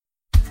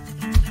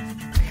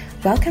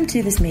Welcome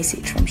to this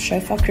message from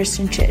Shofar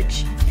Christian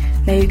Church.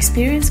 May you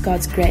experience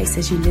God's grace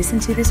as you listen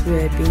to this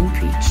word being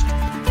preached.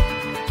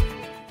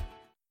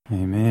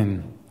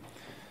 Amen.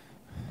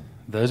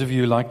 Those of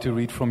you who like to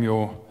read from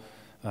your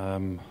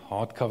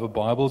hardcover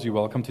Bibles, you're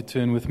welcome to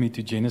turn with me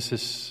to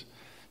Genesis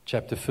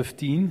chapter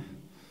 15.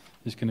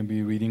 Just going to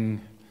be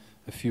reading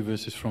a few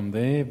verses from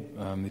there.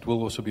 It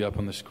will also be up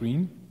on the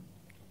screen.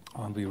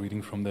 I'll be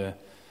reading from the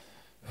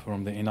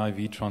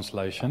NIV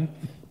translation.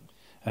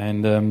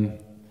 And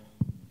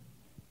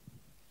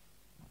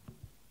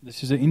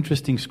this is an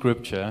interesting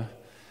scripture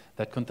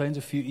that contains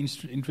a few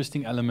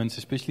interesting elements,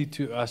 especially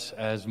to us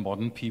as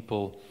modern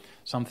people,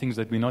 some things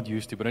that we're not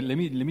used to. But let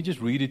me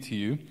just read it to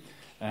you,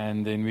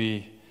 and then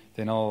we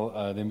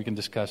can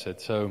discuss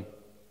it. So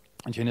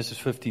Genesis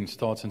 15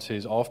 starts and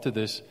says, "After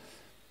this,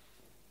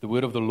 the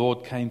word of the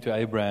Lord came to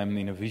Abraham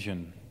in a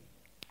vision.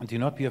 'Do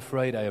not be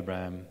afraid,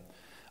 Abraham.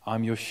 I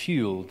am your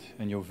shield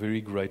and your very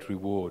great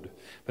reward.'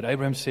 But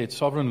Abraham said,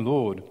 'Sovereign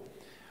Lord,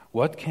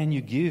 what can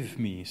you give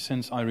me,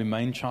 since I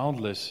remain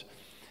childless,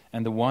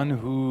 and the one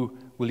who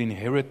will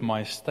inherit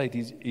my estate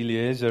is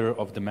Eliezer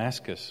of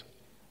Damascus?'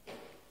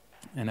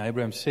 And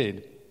Abraham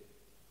said,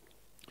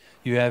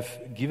 'You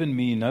have given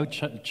me no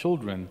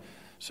children,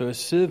 so a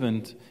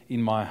servant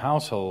in my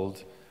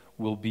household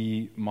will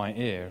be my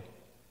heir.'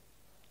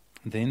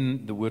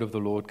 Then the word of the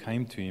Lord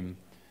came to him,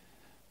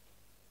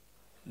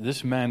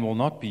 'This man will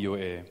not be your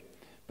heir,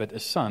 but a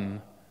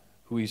son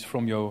who is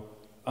from your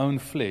own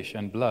flesh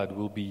and blood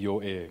will be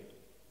your heir.'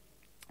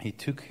 He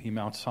took him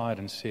outside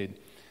and said,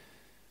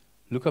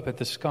 'Look up at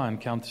the sky and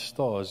count the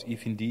stars,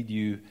 if indeed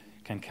you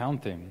can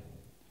count them.'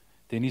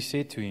 Then he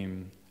said to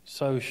him,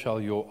 'So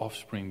shall your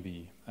offspring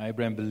be.'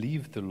 Abraham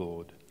believed the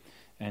Lord,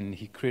 and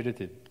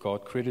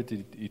God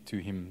credited it to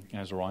him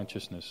as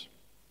righteousness.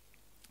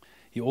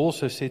 He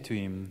also said to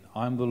him,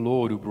 'I am the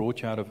Lord who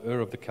brought you out of Ur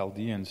of the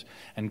Chaldeans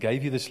and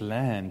gave you this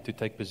land to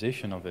take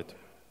possession of it.'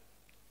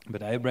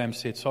 But Abraham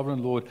said,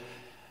 'Sovereign Lord,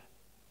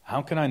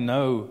 how can I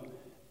know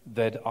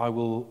that I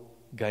will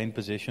gain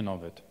possession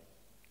of it?'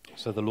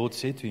 So the Lord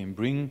said to him,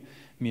 'Bring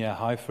me a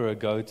heifer, a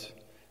goat,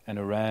 and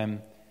a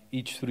ram,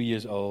 each 3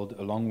 years old,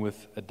 along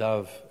with a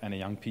dove and a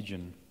young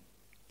pigeon.'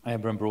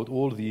 Abraham brought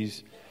all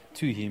these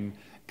to him,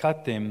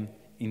 cut them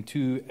in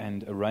two,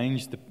 and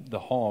arranged the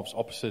halves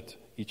opposite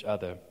each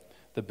other.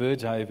 The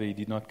birds, however, he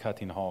did not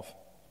cut in half.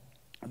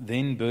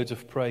 Then birds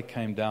of prey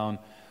came down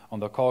on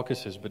the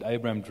carcasses, but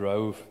Abraham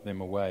drove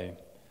them away.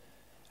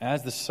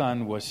 As the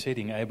sun was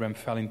setting, Abraham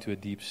fell into a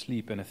deep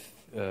sleep, and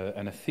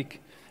a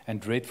thick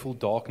and dreadful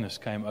darkness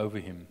came over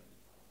him.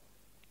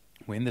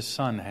 When the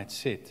sun had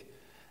set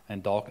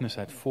and darkness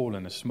had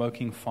fallen, a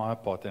smoking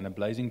firepot and a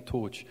blazing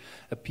torch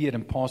appeared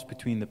and passed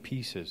between the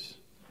pieces.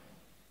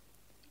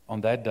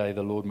 On that day,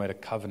 the Lord made a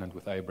covenant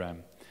with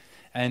Abraham."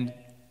 And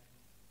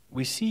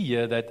we see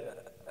here that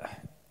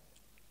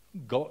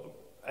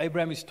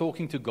Abraham is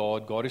talking to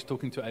God, God is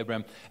talking to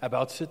Abraham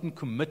about certain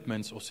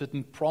commitments or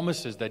certain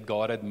promises that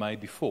God had made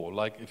before.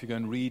 Like if you go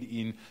and read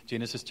in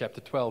Genesis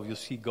chapter 12, you'll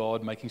see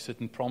God making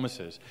certain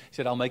promises. He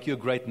said, "I'll make you a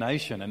great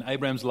nation." And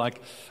Abraham's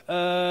like,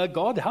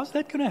 "God, how's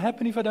that going to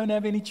happen if I don't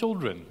have any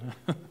children?"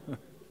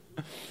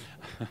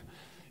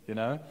 You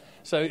know?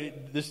 So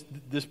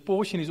this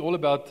portion is all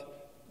about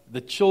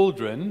the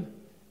children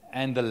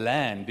and the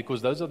land,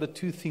 because those are the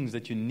two things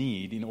that you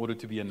need in order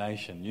to be a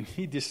nation. You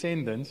need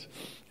descendants,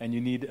 and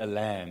you need a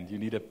land. You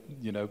need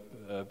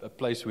a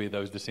place where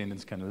those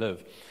descendants can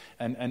live,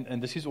 and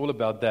this is all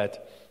about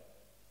that.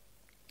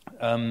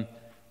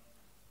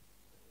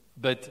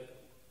 But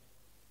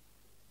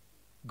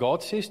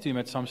God says to him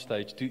at some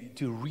stage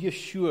to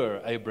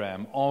reassure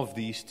Abraham of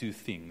these two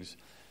things.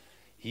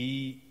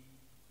 He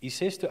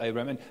says to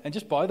Abraham, and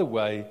just by the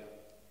way,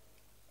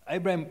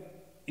 Abraham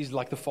is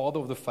like the father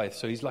of the faith,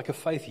 so he's like a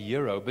faith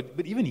hero,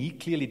 but even he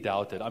clearly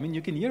doubted. I mean,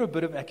 you can hear a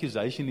bit of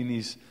accusation in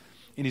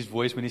his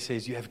voice when he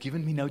says, "You have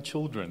given me no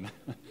children."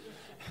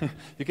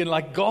 You can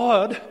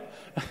God,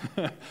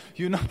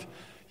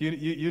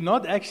 you're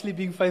not actually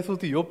being faithful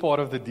to your part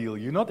of the deal.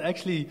 You're not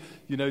actually,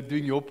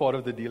 doing your part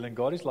of the deal. And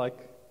God is like,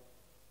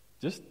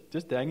 just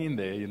hang in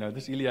there,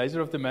 this Eliezer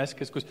of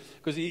Damascus,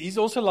 because he's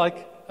also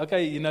like,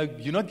 okay,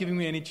 you're not giving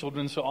me any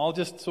children, so I'll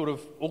just sort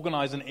of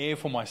organize an heir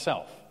for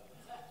myself.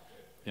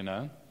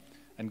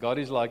 And God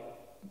is like,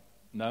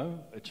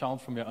 "No, a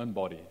child from your own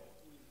body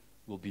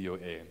will be your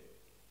heir."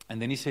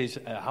 And then he says,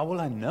 "How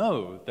will I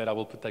know that I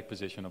will take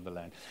possession of the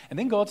land?" And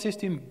then God says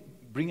to him,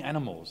 "Bring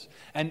animals."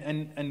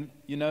 And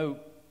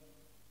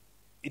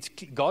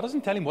God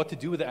doesn't tell him what to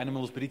do with the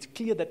animals, but it's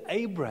clear that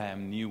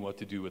Abraham knew what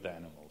to do with the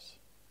animals.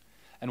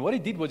 And what he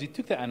did was he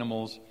took the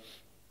animals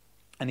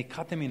and he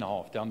cut them in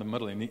half down the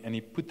middle, and he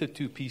put the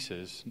two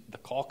pieces, the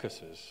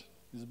carcasses.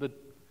 It's a bit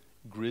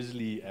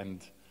grisly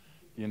and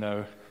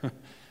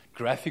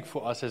graphic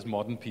for us as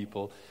modern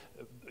people,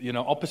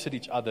 opposite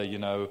each other,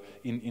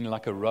 in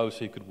like a row,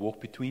 so you could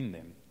walk between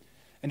them.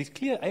 And it's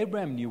clear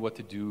Abraham knew what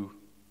to do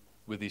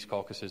with these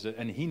carcasses,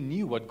 and he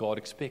knew what God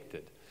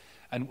expected.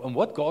 And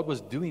what God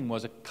was doing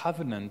was a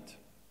covenant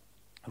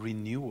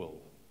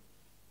renewal.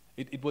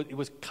 It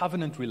was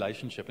covenant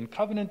relationship. And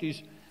covenant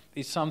is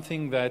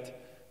something that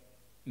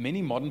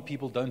many modern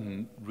people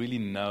don't really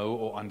know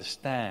or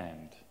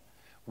understand.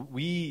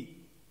 We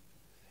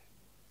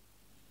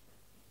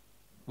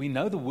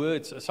know the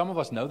words, some of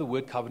us know the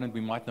word covenant,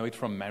 we might know it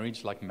from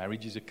marriage, like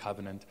marriage is a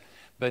covenant,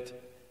 but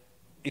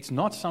it's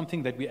not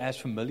something that we're as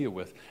familiar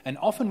with. And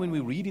often when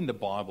we read in the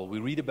Bible, we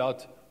read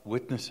about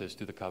witnesses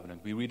to the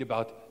covenant. We read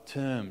about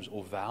terms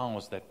or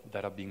vows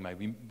that are being made.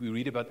 We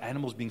read about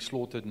animals being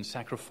slaughtered and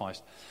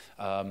sacrificed.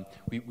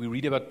 We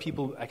read about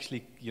people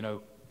actually,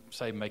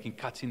 say making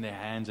cuts in their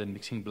hands and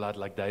mixing blood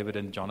like David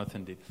and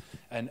Jonathan did.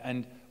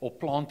 Or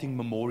planting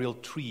memorial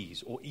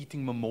trees or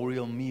eating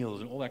memorial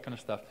meals and all that kind of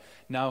stuff.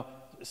 Now,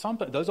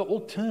 sometimes those are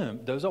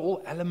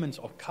all elements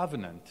of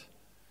covenant.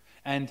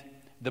 And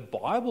the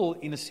Bible,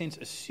 in a sense,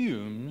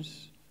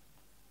 assumes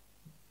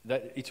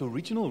that its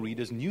original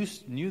readers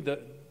knew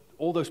that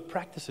all those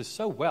practices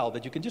so well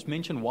that you can just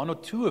mention one or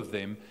two of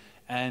them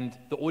and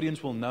the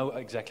audience will know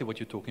exactly what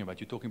you're talking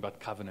about. You're talking about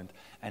covenant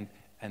and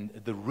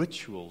the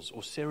rituals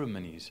or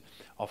ceremonies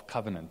of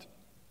covenant.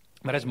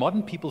 But as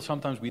modern people,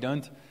 sometimes we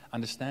don't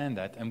understand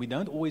that, and we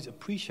don't always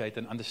appreciate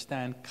and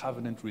understand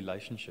covenant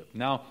relationship.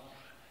 Now,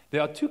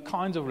 there are two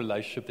kinds of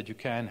relationship that you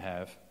can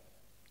have.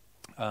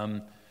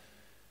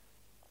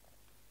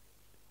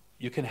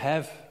 You can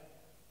have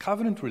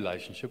covenant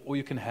relationship, or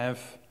you can have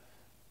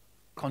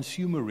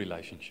consumer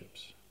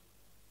relationships.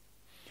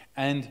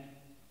 And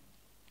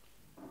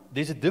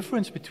there's a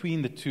difference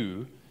between the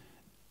two.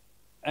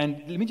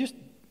 And let me just,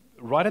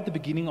 right at the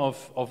beginning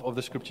of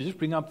the scripture, just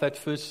bring up that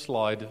first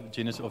slide of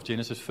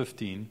Genesis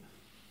 15.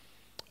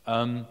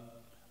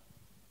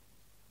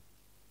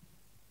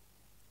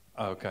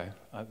 Okay.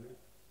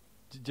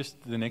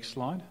 Just the next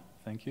slide.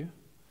 Thank you.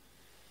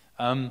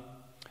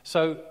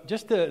 So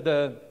just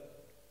that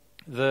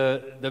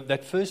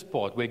first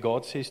part where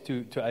God says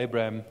to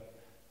Abraham,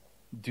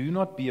 "Do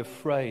not be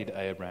afraid,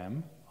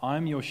 Abraham. I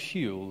am your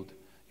shield,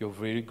 your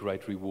very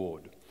great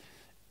reward."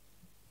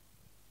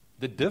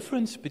 The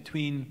difference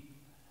between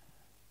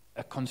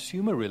a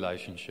consumer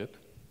relationship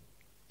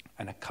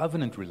and a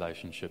covenant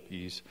relationship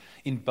is,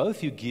 in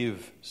both you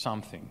give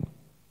something.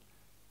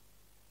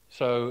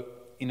 So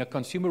in a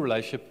consumer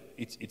relationship,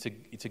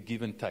 it's a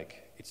give and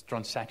take. It's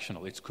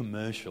transactional. It's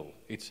commercial.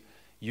 It's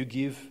you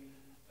give,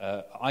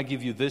 I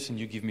give you this and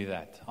you give me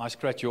that. I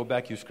scratch your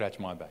back, you scratch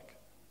my back.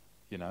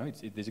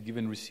 There's a give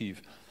and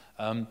receive.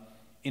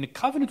 In a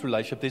covenant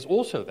relationship, there's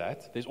also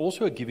that. There's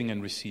also a giving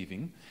and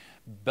receiving,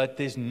 but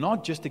there's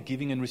not just a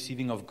giving and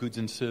receiving of goods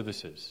and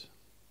services.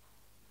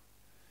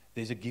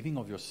 There's a giving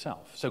of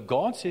yourself. So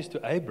God says to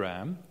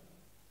Abraham,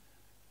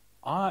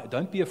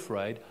 don't be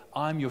afraid.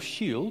 I'm your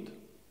shield.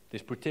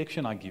 There's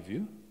protection I give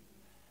you.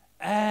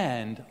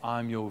 And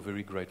I'm your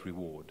very great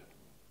reward.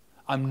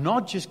 I'm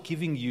not just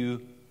giving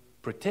you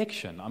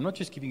protection. I'm not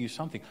just giving you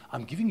something.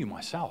 I'm giving you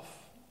myself.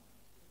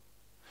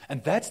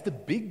 And that's the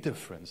big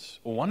difference,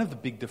 or one of the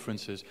big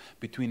differences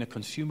between a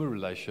consumer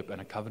relationship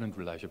and a covenant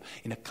relationship.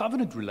 In a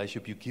covenant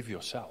relationship, you give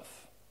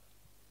yourself.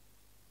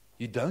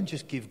 You don't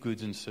just give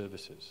goods and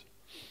services.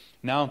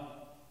 Now,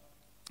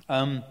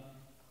 the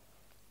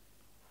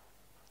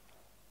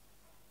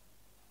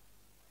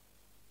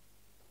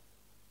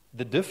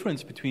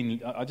difference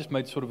between, I just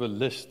made sort of a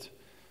list.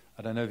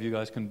 I don't know if you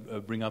guys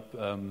can bring up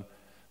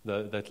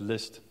that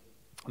list.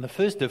 And the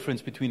first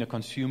difference between a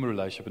consumer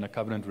relationship and a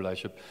covenant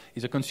relationship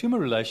is a consumer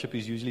relationship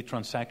is usually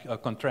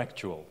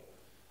contractual.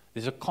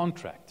 There's a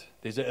contract.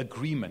 There's an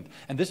agreement.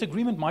 And this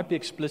agreement might be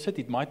explicit.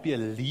 It might be a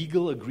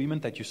legal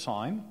agreement that you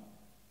sign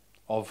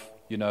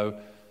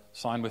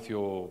sign with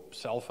your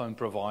cell phone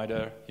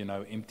provider,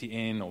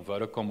 MTN or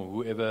Vodacom or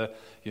whoever.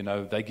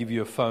 They give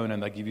you a phone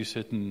and they give you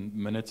certain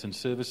minutes and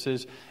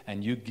services,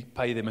 and you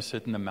pay them a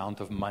certain amount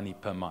of money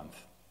per month.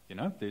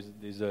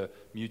 There's a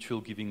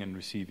mutual giving and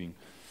receiving.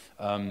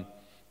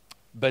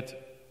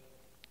 But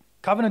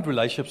covenant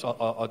relationships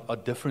are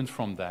different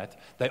from that.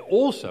 They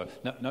also,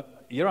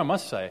 here I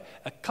must say,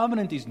 a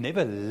covenant is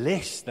never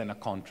less than a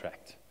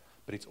contract,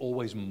 but it's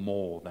always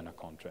more than a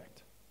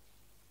contract.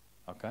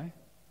 Okay?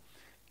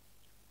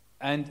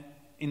 And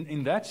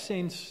in that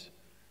sense,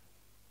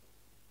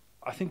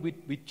 I think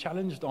we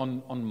challenged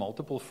on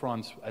multiple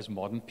fronts as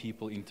modern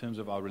people in terms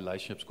of our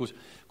relationships.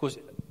 Because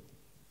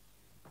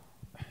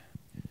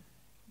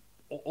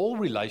all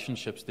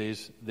relationships,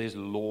 there's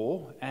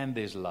law and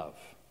there's love.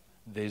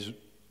 There's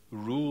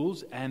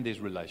rules and there's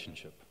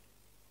relationship.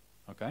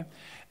 Okay?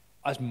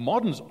 As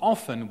moderns,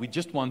 often we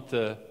just want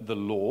the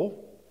law,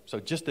 so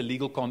just a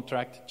legal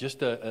contract,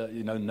 just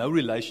no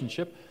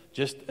relationship,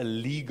 just a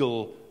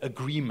legal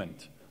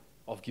agreement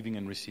of giving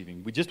and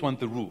receiving. We just want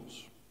the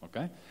rules.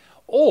 Okay?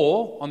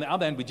 Or, on the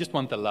other hand, we just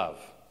want the love.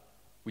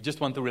 We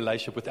just want the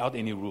relationship without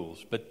any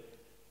rules. But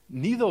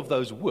neither of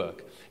those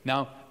work.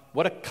 Now,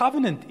 what a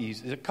covenant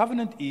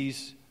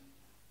is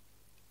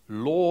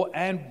law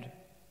and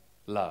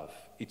love.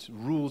 It's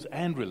rules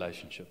and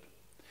relationship.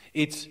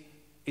 It's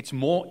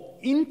more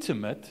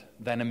intimate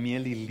than a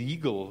merely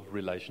legal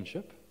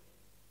relationship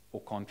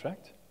or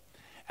contract.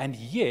 And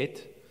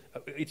yet,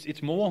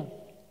 it's more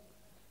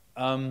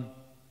Well,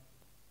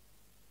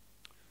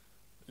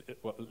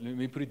 let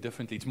me put it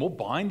differently. It's more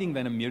binding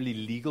than a merely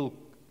legal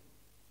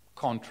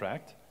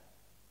contract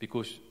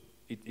because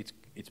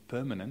it's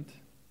permanent.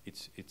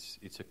 It's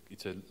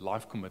a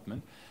life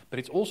commitment, but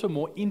it's also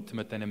more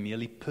intimate than a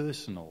merely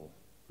personal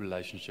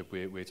relationship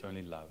where it's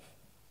only love.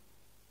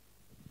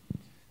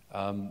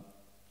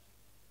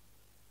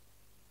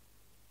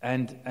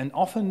 And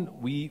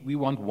often we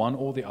want one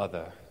or the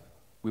other.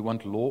 We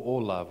want law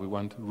or love. We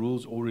want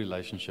rules or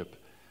relationship.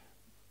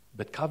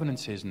 But covenant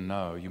says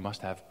no. You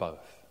must have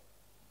both.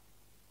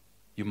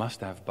 You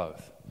must have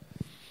both.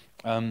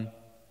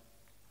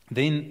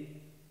 Then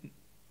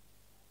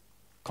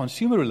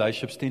consumer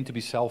relationships tend to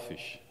be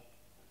selfish.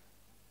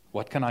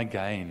 What can I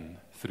gain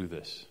through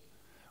this?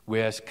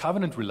 Whereas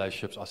covenant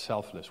relationships are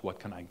selfless. What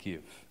can I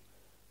give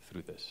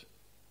through this,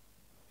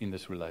 in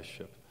this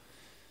relationship?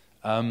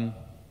 I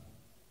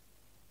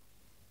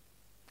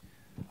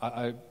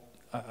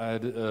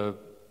had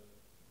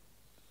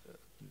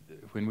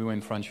when we were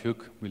in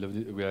Franschhoek,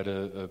 we had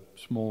a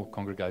small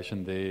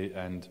congregation there,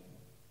 and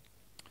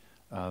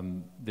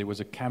there was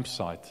a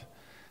campsite,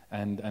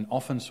 and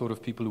often sort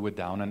of people who were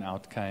down and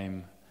out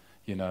came,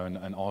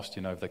 and asked,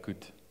 if they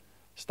could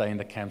stay in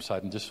the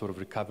campsite and just sort of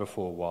recover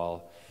for a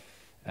while.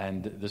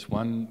 And this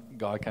one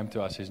guy came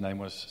to us. His name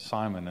was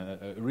Simon.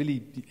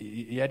 Really,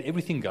 he had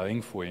everything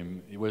going for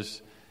him. He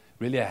was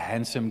really a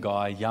handsome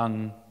guy,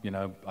 young.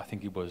 I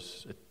think he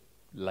was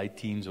late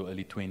teens or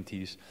early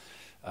 20s.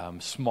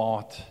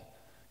 Smart,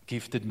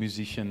 gifted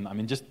musician. I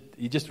mean,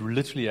 he just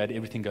literally had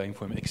everything going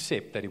for him,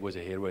 except that he was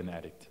a heroin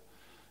addict.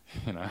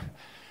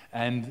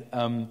 And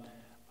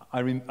I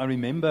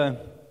remember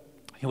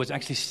he was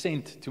actually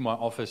sent to my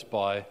office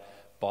by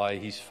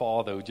his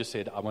father, who just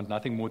said, "I want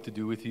nothing more to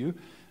do with you."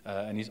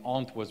 And his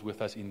aunt was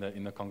with us in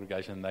the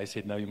congregation, and they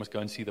said, "No, you must go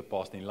and see the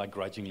pastor." And he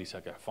grudgingly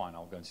said, "Okay, fine,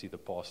 I'll go and see the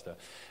pastor."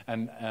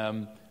 And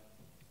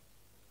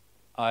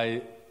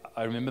I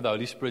remember the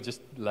Holy Spirit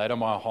just laid on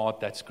my heart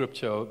that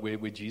scripture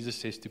where Jesus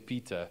says to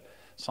Peter,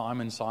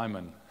 "Simon,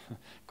 Simon,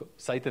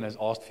 Satan has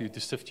asked for you to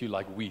sift you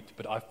like wheat,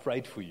 but I've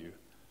prayed for you."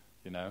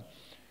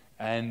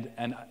 And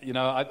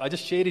I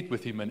just shared it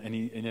with him, and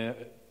he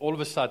all of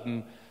a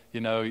sudden,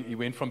 he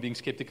went from being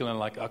skeptical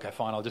and okay,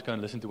 fine, I'll just go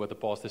and listen to what the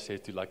pastor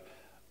says, to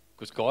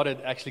because God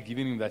had actually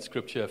given him that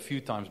scripture a few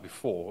times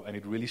before, and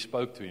it really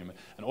spoke to him,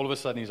 and all of a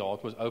sudden his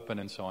heart was open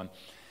and so on.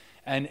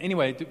 And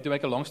anyway, to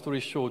make a long story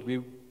short,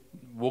 we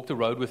walked the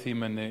road with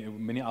him, and there were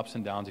many ups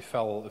and downs. He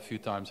fell a few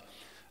times.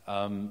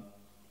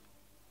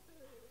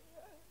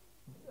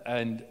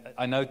 And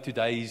I know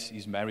today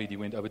he's married. He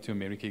went over to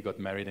America, he got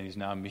married, and he's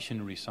now a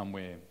missionary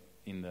somewhere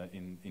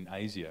in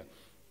Asia.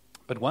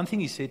 But one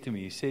thing he said to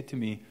me,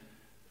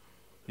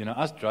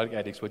 us drug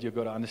addicts, what you've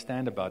got to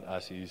understand about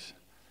us is,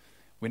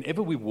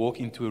 whenever we walk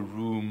into a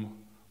room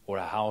or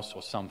a house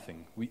or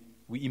something, we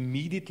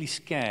immediately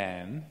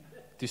scan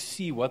to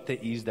see what there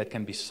is that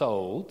can be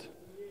sold.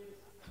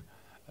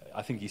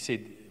 I think he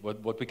said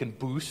what we can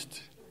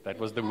boost. That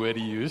was the word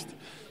he used.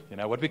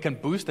 What we can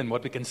boost and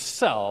what we can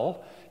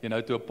sell,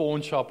 to a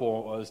pawn shop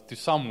or to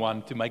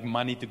someone to make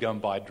money to go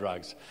and buy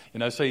drugs.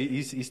 So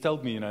he's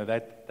told me,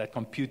 that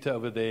computer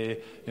over there,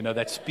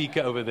 that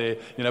speaker over there,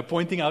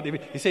 pointing out.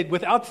 He said,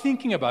 without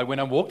thinking about it, when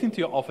I walked into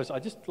your office, I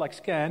just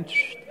scanned,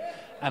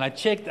 and I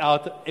checked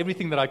out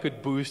everything that I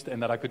could boost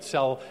and that I could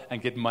sell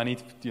and get money,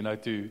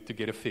 to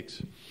get a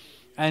fix.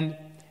 And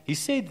he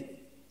said,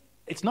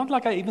 it's not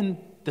like I even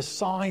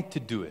decide to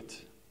do it.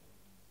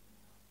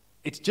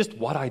 It's just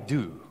what I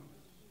do.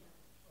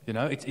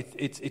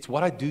 It's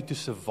what I do to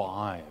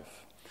survive.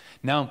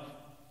 Now,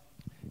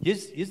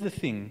 here's the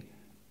thing.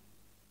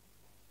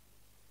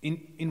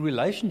 In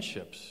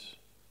relationships,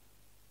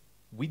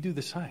 we do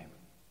the same.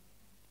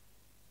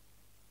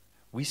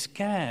 We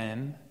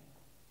scan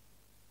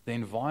the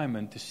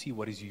environment to see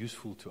what is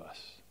useful to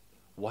us.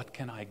 What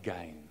can I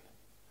gain?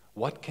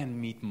 What can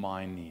meet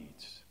my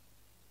needs?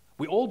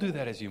 We all do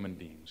that as human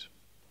beings.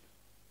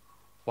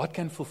 What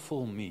can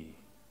fulfill me?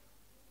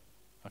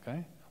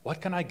 Okay? What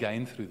can I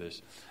gain through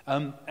this?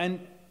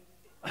 And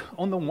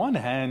on the one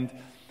hand,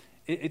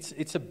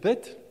 it's a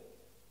bit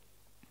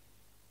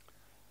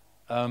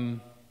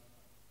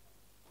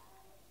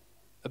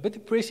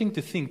depressing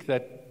to think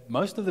that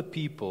most of the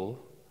people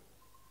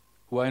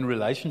who are in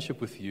relationship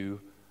with you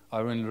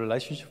are in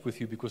relationship with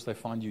you because they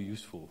find you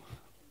useful.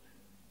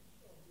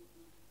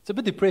 It's a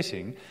bit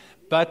depressing,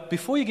 but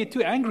before you get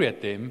too angry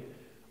at them,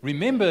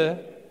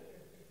 remember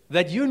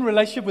that you're in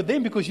relationship with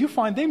them because you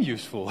find them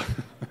useful.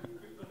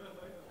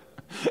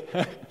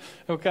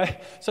 Okay?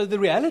 So the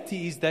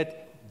reality is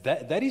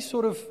that is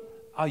sort of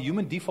our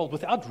human default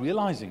without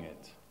realizing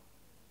it.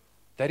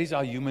 That is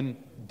our human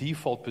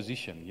default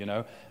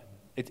position,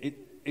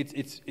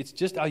 It's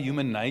just our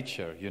human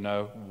nature,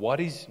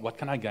 What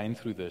can I gain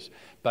through this?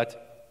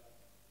 But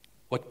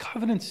what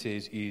covenant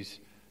says is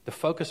the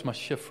focus must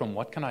shift from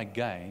what can I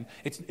gain.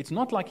 It's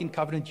not like in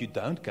covenant you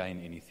don't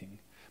gain anything,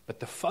 but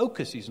the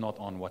focus is not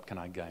on what can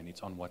I gain,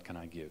 it's on what can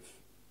I give.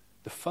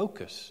 The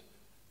focus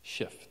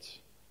shifts.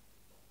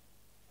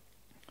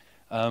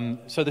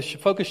 So the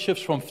focus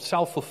shifts from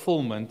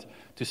self-fulfillment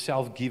to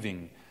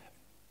self-giving.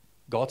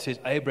 God says,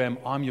 Abraham,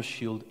 I'm your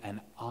shield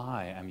and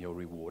I am your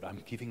reward.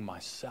 I'm giving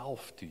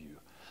myself to you.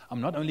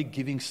 I'm not only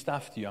giving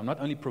stuff to you. I'm not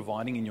only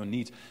providing in your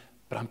needs,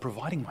 but I'm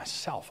providing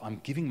myself. I'm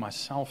giving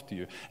myself to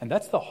you. And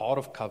that's the heart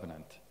of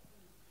covenant,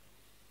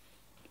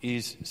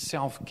 is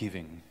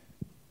self-giving.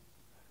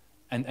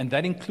 And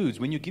that includes,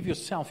 when you give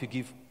yourself, you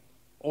give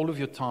all of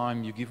your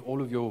time, you give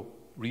all of your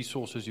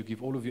resources, you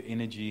give all of your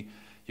energy,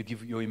 you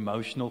give your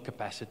emotional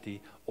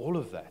capacity, all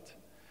of that.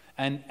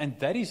 And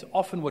that is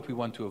often what we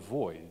want to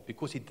avoid,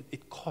 because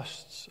it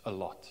costs a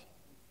lot.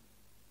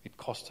 It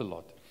costs a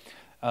lot.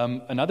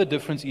 Another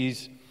difference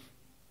is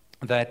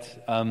that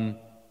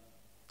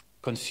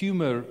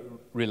consumer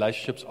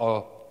relationships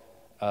are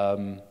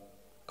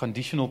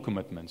conditional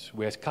commitments,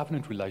 whereas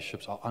covenant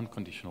relationships are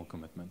unconditional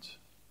commitments.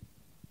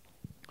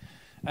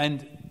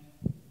 And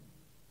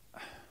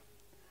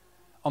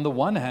on the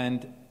one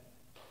hand,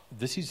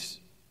 this is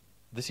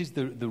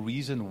the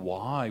reason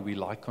why we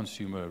like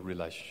consumer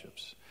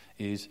relationships,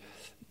 is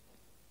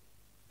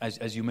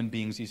as human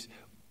beings, is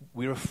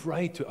we're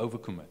afraid to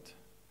overcommit.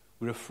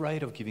 We're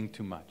afraid of giving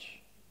too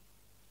much.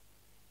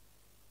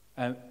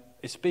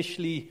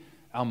 Especially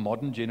our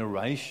modern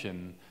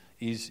generation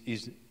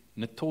is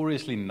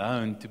notoriously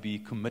known to be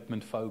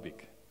commitment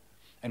phobic.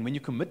 And when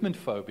you're commitment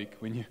phobic,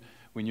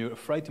 when you're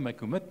afraid to make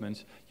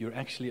commitments, you're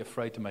actually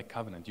afraid to make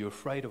covenant. You're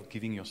afraid of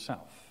giving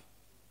yourself.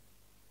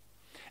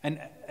 And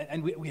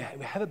we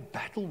have a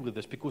battle with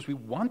this, because we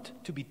want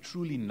to be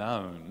truly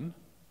known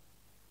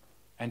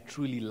and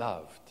truly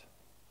loved.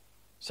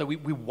 So we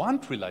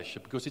want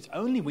relationship, because it's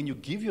only when you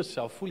give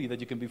yourself fully that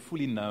you can be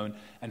fully known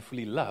and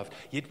fully loved.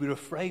 Yet we're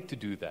afraid to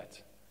do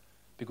that,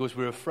 because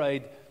we're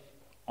afraid,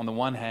 on the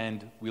one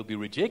hand, we'll be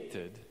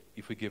rejected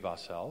if we give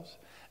ourselves,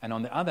 and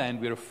on the other hand,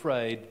 we're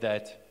afraid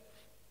that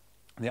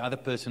the other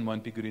person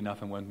won't be good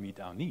enough and won't meet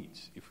our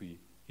needs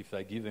if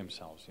they give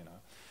themselves,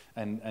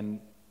 And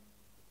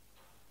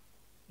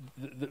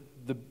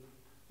the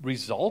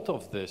result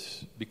of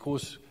this,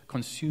 because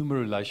consumer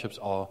relationships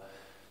are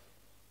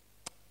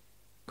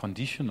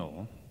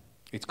conditional,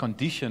 it's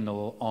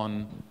conditional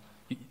on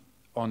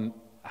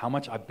how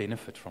much I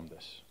benefit from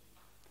this,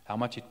 how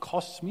much it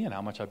costs me and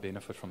how much I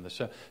benefit from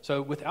this.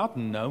 So without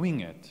knowing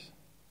it,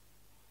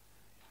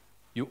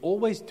 you're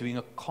always doing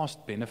a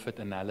cost-benefit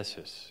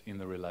analysis in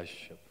the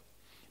relationship.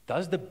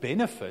 Does the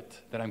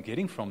benefit that I'm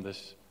getting from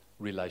this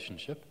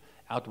relationship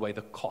outweigh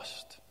the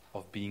cost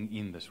of being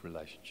in this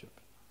relationship?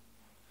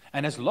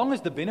 And as long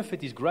as the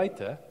benefit is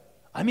greater,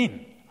 I'm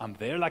in. I'm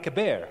there like a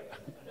bear.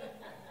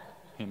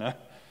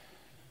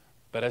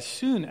 But as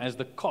soon as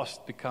the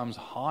cost becomes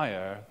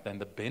higher than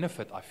the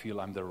benefit I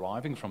feel I'm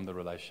deriving from the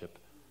relationship,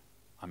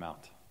 I'm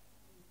out.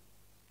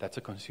 That's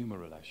a consumer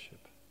relationship.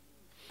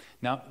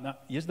 Now,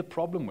 here's the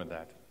problem with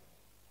that.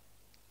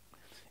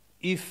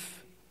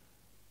 If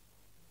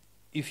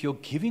your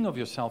giving of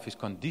yourself is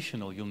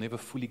conditional, you'll never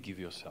fully give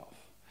yourself.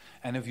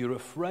 And if you're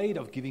afraid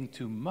of giving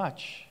too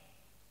much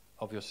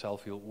of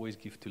yourself, you'll always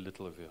give too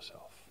little of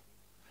yourself.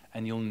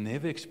 And you'll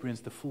never experience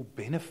the full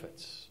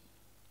benefits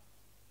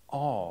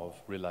of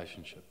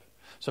relationship.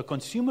 So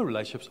consumer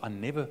relationships are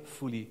never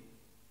fully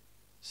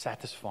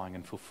satisfying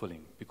and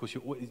fulfilling, because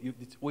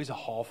it's always a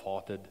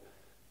half-hearted,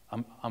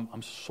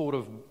 I'm sort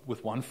of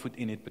with one foot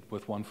in it, but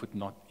with one foot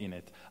not in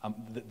it.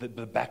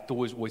 The back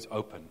door is always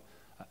open.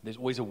 There's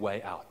always a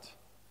way out.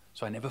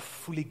 So I never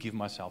fully give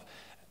myself.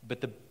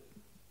 But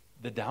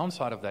the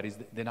downside of that is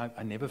that then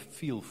I never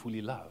feel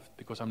fully loved,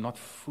 because I'm not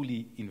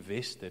fully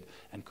invested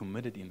and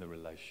committed in the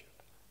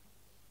relationship.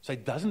 So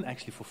it doesn't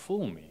actually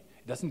fulfill me.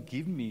 It doesn't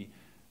give me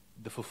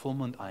the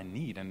fulfillment I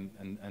need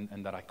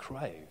and that I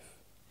crave.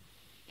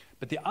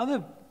 But the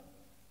other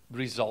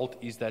result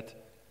is that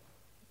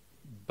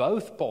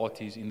both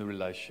parties in the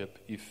relationship,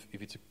 if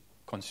it's a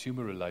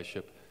consumer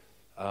relationship,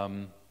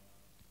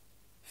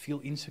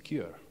 feel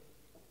insecure.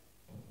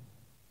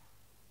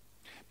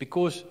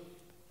 Because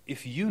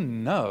if you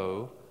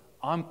know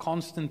I'm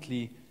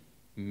constantly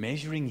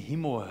measuring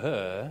him or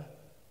her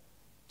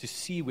to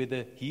see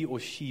whether he or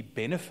she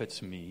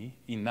benefits me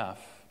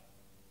enough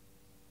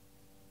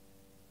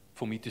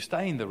for me to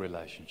stay in the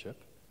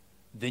relationship,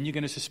 then you're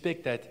going to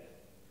suspect that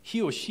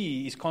he or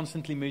she is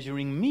constantly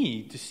measuring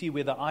me to see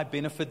whether I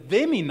benefit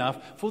them enough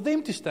for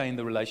them to stay in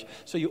the relationship.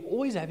 So you're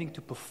always having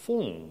to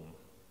perform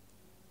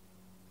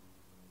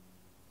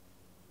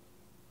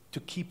to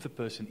keep the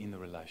person in the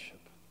relationship.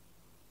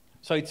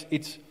 So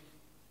it's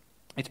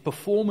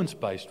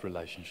performance-based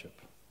relationship.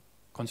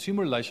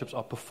 Consumer relationships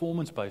are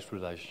performance-based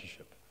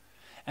relationship.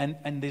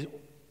 And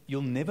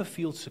you'll never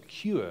feel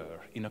secure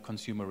in a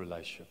consumer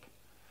relationship,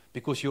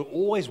 because you'll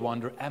always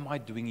wonder, am I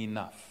doing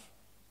enough?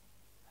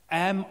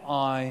 Am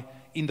I,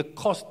 in the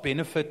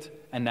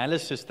cost-benefit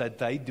analysis that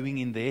they're doing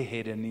in their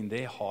head and in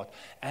their heart,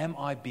 am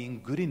I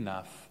being good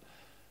enough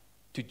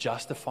to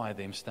justify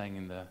them staying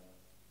in the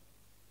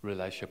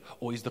relationship?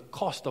 Or is the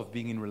cost of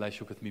being in a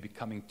relationship with me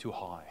becoming too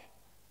high?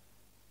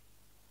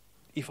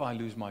 If I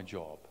lose my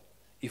job,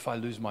 if I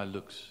lose my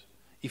looks,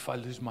 if I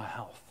lose my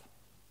health.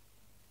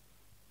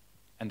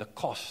 and the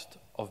cost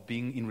of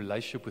being in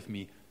relationship with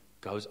me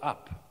goes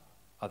up,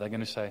 are they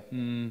going to say,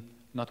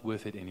 not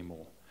worth it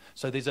anymore?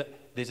 So there's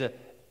a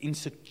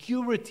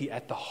insecurity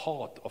at the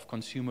heart of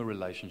consumer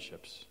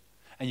relationships.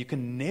 And you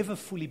can never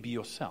fully be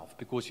yourself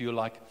because you're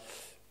like,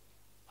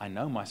 I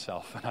know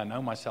myself, and I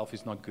know myself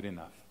is not good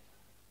enough.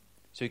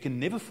 So you can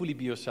never fully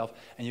be yourself,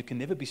 and you can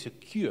never be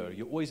secure.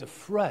 You're always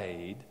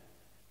afraid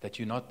that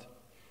you're not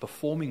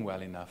performing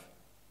well enough,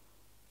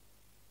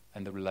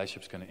 and the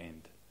relationship's going to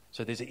end.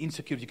 So there's an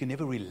insecurity. You can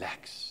never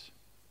relax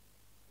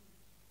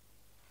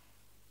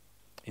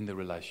in the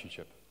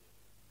relationship.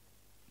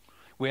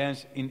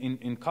 Whereas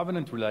in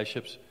covenant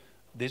relationships,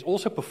 there's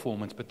also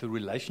performance, but the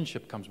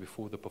relationship comes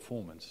before the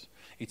performance.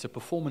 It's a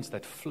performance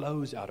that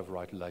flows out of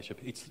right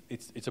relationship.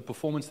 It's a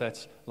performance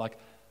that's like,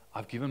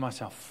 I've given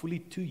myself fully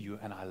to you,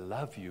 and I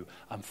love you.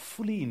 I'm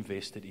fully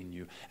invested in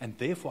you, and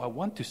therefore I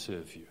want to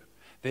serve you.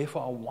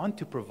 Therefore I want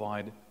to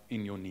provide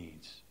in your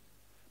needs.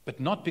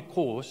 But not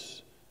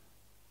because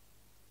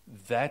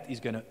that is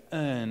going to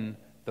earn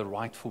the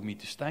right for me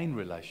to stay in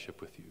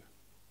relationship with you,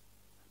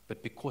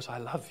 but because I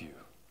love you.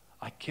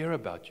 I care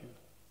about you.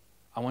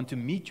 I want to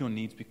meet your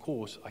needs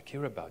because I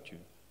care about you,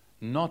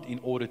 not in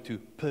order to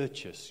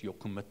purchase your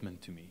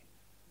commitment to me.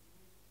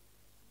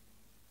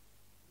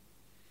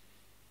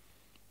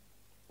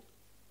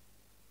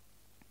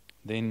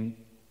 Then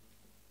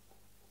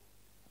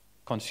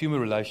consumer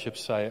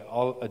relationships say,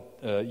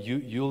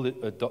 you'll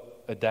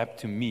adapt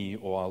to me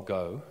or I'll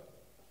go.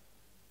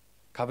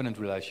 Covenant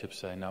relationships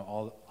say,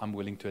 no, I'm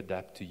willing to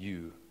adapt to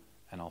you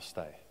and I'll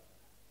stay.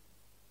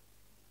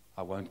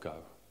 I won't go.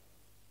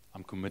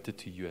 I'm committed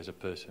to you as a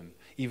person,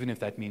 even if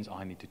that means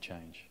I need to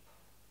change.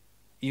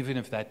 Even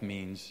if that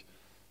means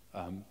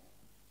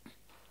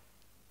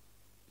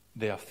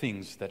there are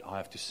things that I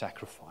have to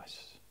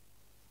sacrifice.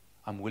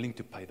 I'm willing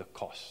to pay the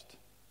cost,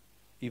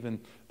 even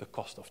the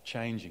cost of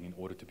changing in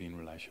order to be in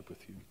relationship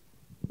with you.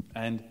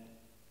 And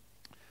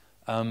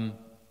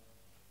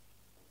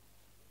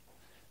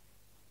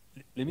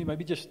let me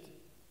maybe just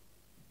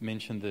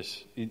mention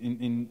this.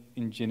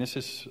 In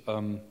Genesis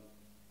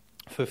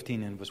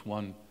 15 and verse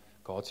 1,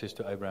 God says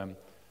to Abraham,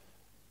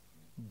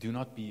 do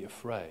not be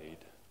afraid.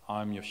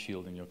 I'm your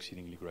shield and your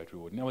exceedingly great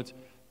reward. In other words,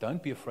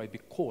 don't be afraid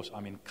because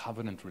I'm in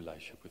covenant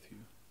relationship with you.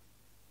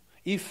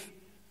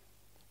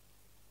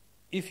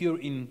 If you're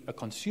in a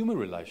consumer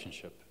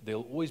relationship,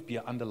 there'll always be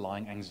an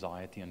underlying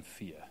anxiety and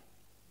fear.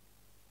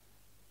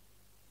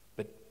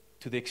 But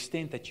to the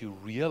extent that you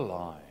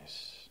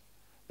realize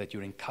that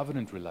you're in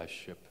covenant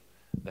relationship,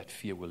 that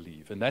fear will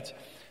leave. And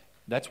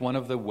that's one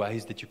of the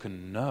ways that you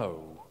can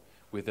know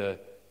whether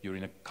you're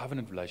in a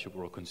covenant relationship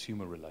or a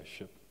consumer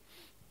relationship.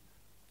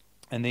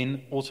 And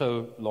then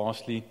also,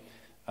 lastly,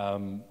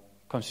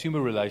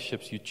 consumer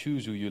relationships, you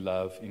choose who you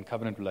love. In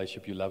covenant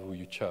relationship, you love who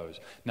you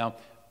chose. Now,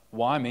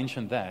 why I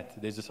mentioned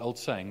that, there's this old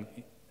saying,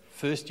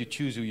 first you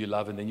choose who you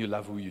love and then you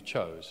love who you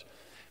chose.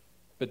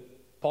 But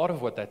part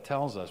of what that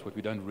tells us, what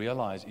we don't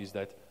realize, is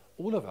that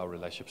all of our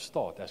relationships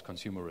start as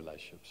consumer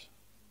relationships.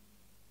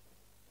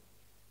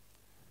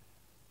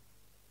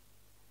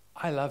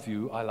 I love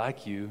you, I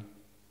like you,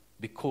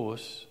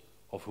 because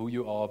of who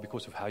you are,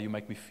 because of how you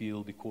make me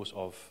feel, because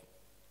of,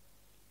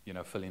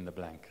 fill in the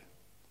blank.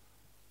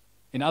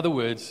 In other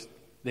words,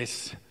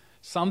 there's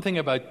something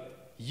about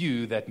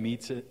you that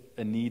meets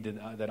a need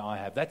that I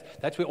have.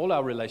 That's where all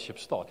our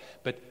relationships start.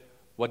 But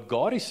what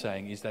God is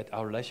saying is that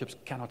our relationships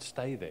cannot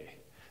stay there.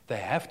 They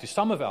have to.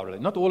 Some of our,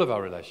 not all of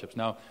our relationships.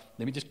 Now,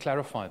 let me just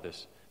clarify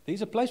this.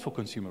 There's a place for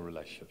consumer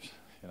relationships.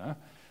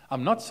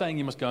 I'm not saying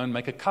you must go and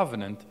make a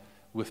covenant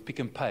with Pick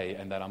n Pay,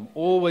 and that I'm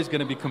always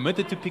going to be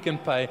committed to Pick n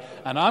Pay,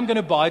 and I'm going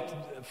to buy it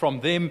from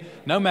them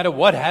no matter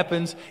what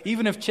happens,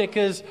 even if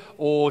Checkers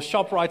or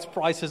ShopRite's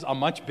prices are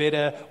much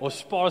better, or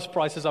Spar's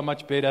prices are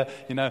much better.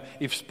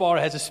 If Spar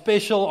has a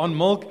special on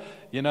milk,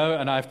 and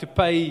I have to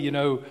pay,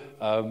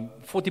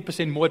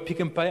 40% more at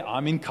Pick n Pay,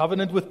 I'm in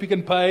covenant with Pick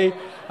n Pay,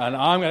 and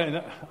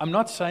I'm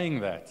not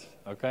saying that,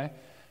 okay?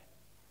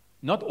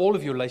 Not all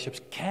of your relationships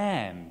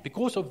can,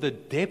 because of the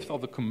depth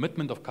of the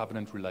commitment of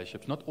covenant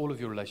relationships, not all of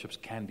your relationships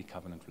can be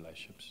covenant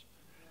relationships.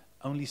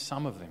 Only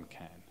some of them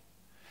can.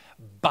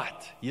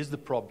 But here's the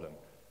problem.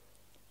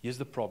 Here's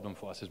the problem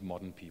for us as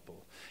modern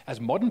people.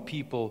 As modern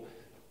people,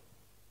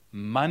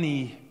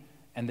 money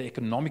and the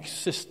economic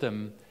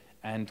system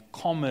and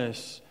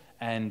commerce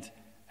and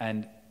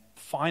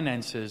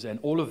finances and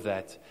all of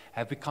that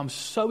have become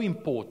so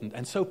important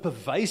and so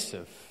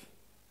pervasive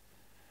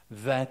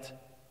that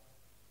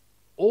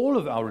all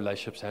of our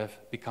relationships have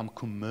become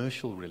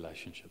commercial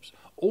relationships.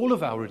 All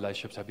of our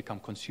relationships have become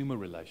consumer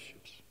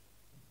relationships.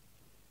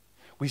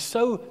 We're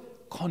so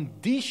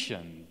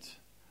conditioned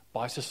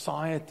by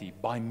society,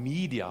 by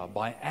media,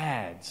 by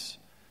ads,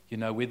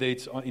 whether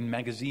it's in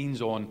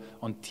magazines or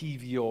on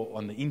TV or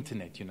on the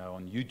internet,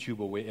 on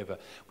YouTube or wherever.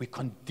 We're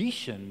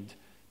conditioned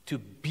to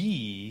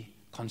be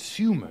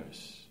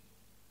consumers,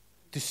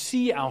 to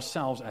see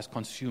ourselves as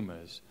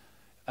consumers.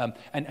 And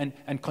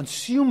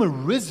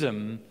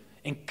consumerism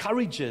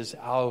encourages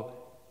our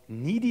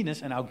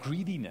neediness and our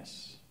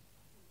greediness.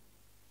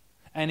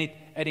 And it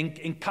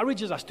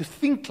encourages us to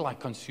think like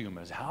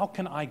consumers. How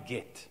can I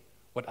get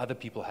what other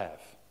people have?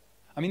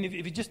 I mean, if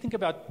you just think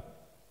about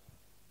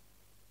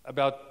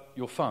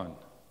your phone,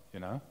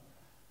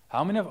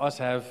 how many of us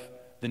have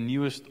the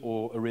newest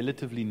or a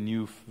relatively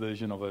new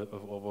version of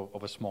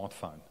a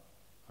smartphone?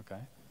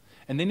 Okay?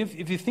 And then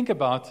if you think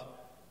about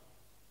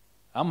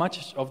how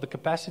much of the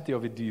capacity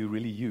of it do you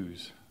really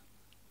use?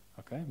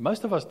 Okay?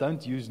 Most of us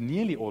don't use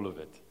nearly all of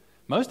it.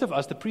 Most of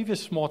us, the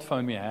previous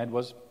smartphone we had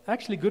was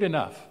actually good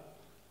enough.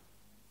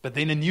 But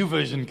then a new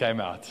version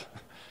came out.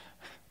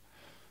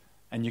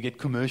 And you get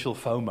commercial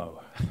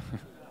FOMO.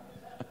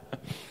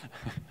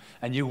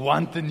 And you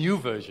want the new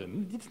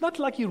version. It's not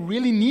like you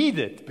really need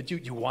it, but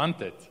you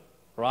want it.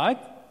 Right?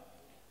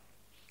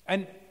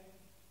 And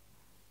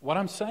what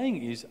I'm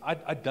saying is,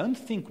 I don't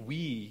think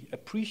we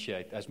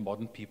appreciate, as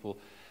modern people,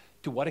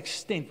 to what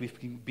extent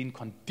we've been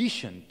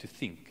conditioned to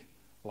think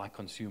like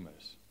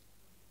consumers.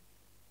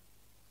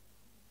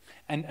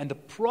 And the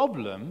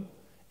problem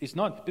is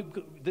not,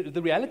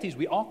 the reality is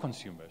we are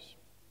consumers.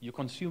 You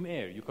consume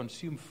air, you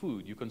consume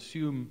food, you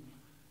consume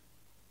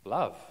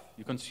love,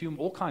 you consume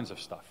all kinds of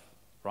stuff,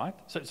 right?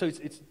 So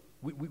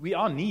we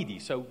are needy,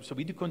 so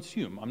we do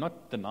consume. I'm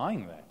not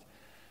denying that.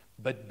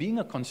 But being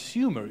a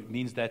consumer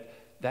means that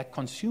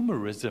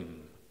consumerism,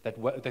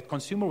 that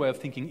consumer way of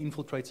thinking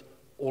infiltrates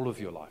all of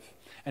your life.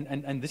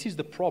 And this is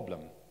the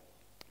problem.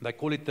 They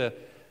call it the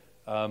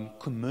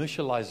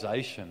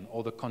commercialization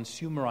or the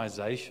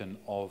consumerization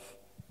of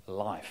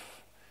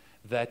life.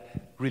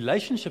 That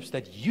relationships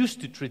that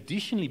used to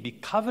traditionally be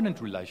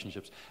covenant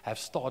relationships have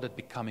started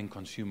becoming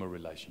consumer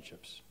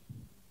relationships.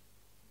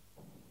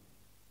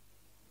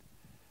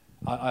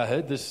 I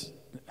heard this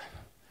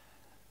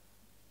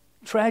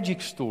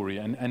tragic story,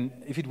 and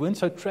if it weren't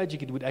so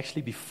tragic, it would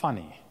actually be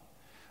funny,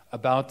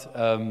 about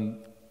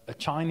a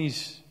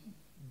Chinese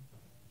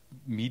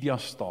media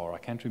star, I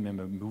can't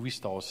remember, movie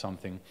star or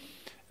something,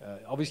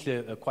 obviously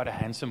quite a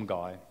handsome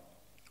guy,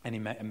 and he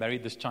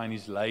married this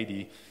Chinese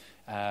lady,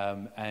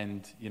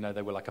 and,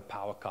 they were like a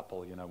power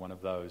couple, one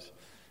of those.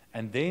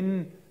 And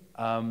then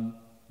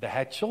they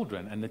had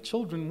children, and the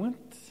children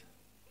weren't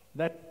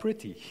that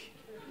pretty.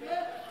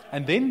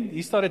 And then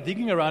he started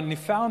digging around, and he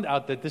found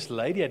out that this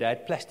lady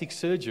had plastic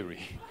surgery.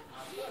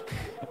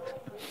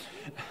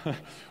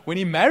 When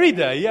he married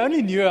her, he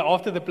only knew her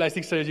after the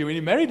plastic surgery. When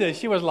he married her,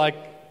 she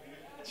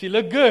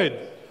looked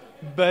good.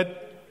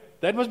 But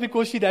that was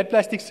because she'd had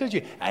plastic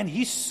surgery. And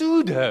he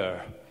sued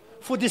her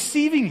for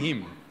deceiving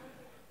him.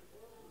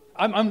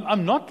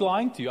 I'm not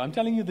lying to you. I'm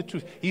telling you the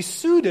truth. He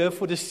sued her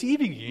for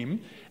deceiving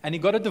him, and he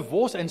got a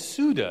divorce and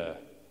sued her.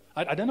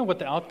 I don't know what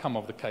the outcome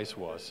of the case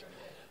was.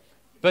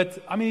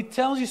 But, it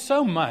tells you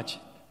so much.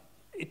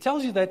 It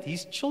tells you that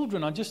his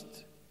children are just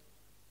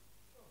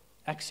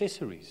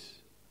accessories,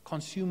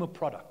 consumer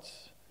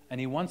products. And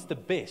he wants the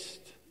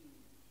best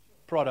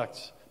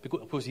products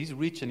because he's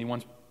rich and he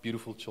wants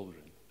beautiful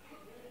children.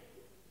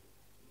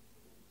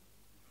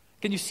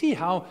 Can you see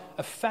how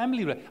a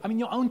family,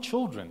 your own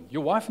children,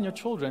 your wife and your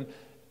children,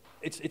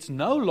 it's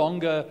no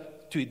longer,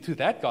 to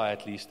that guy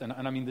at least,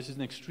 and this is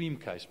an extreme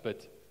case,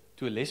 but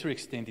to a lesser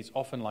extent, it's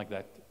often like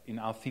that in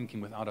our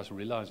thinking without us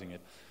realizing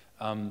it.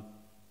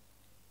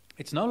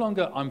 It's no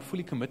longer, I'm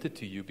fully committed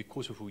to you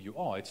because of who you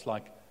are. It's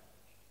like,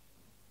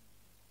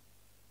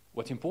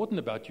 what's important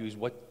about you is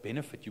what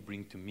benefit you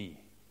bring to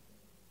me.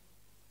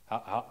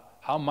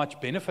 How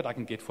much benefit I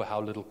can get for how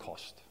little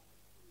cost.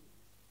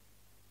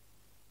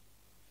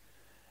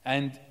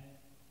 And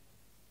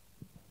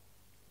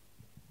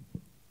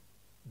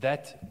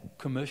that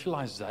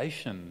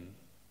commercialization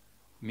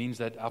means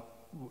that our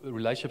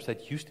relationships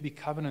that used to be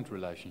covenant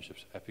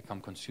relationships have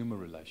become consumer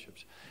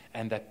relationships.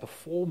 And that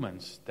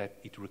performance that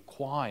it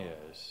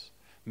requires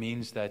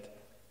means that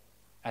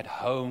at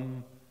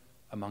home,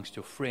 amongst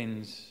your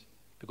friends,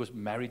 because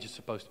marriage is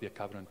supposed to be a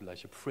covenant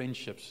relationship,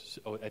 friendships,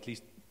 or at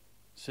least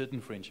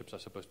certain friendships are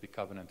supposed to be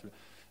covenant.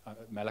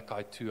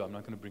 Malachi 2, I'm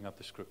not going to bring up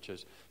the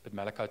scriptures, but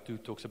Malachi 2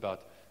 talks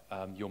about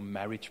your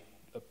marriage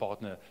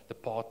partner, the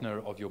partner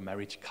of your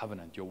marriage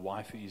covenant. Your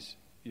wife is,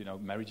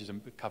 marriage is a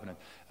covenant.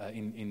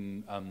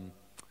 In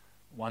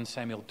 1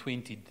 Samuel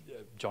 20,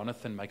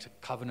 Jonathan makes a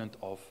covenant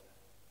of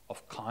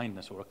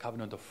kindness or a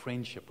covenant of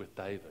friendship with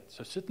David.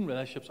 So certain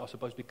relationships are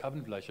supposed to be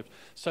covenant relationships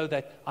so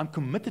that I'm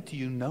committed to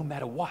you no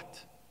matter what.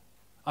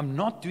 I'm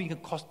not doing a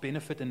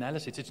cost-benefit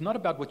analysis. It's not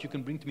about what you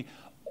can bring to me.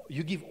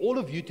 You give all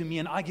of you to me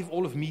and I give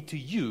all of me to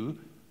you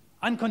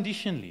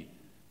unconditionally.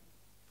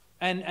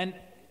 And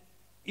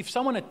if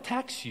someone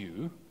attacks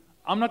you,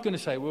 I'm not going to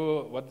say,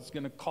 well, what's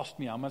going to cost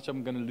me, how much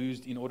I'm going to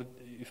lose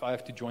if I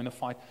have to join a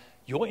fight.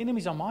 Your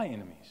enemies are my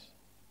enemies.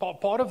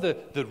 Part of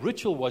the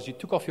ritual was you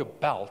took off your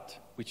belt,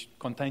 which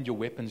contained your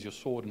weapons, your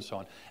sword and so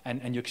on,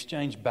 and you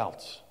exchanged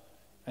belts.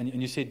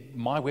 And you said,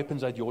 my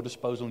weapons are at your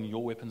disposal and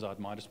your weapons are at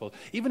my disposal.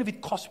 Even if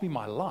it costs me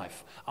my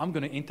life, I'm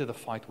going to enter the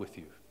fight with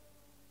you.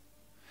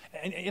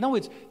 And in other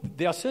words,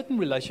 there are certain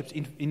relationships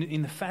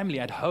in the family,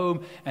 at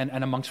home,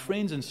 and amongst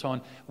friends and so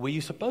on, where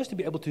you're supposed to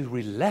be able to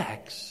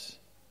relax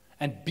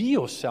and be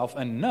yourself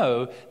and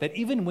know that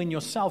even when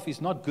yourself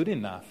is not good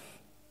enough,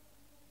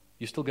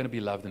 You're still going to be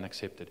loved and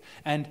accepted.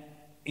 And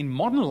in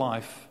modern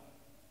life,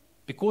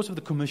 because of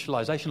the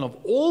commercialization of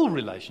all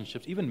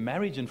relationships, even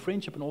marriage and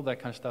friendship and all that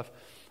kind of stuff,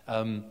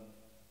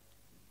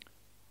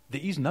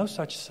 there is no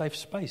such safe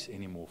space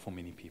anymore for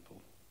many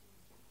people.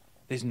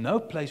 There's no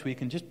place where you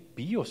can just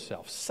be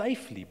yourself,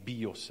 safely be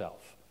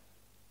yourself,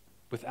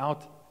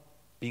 without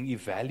being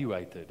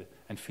evaluated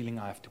and feeling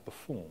I have to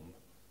perform.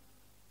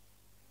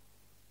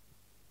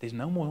 There's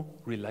no more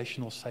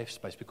relational safe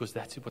space, because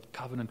that's what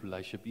covenant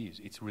relationship is.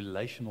 It's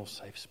relational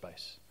safe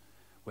space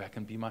where I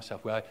can be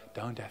myself, where I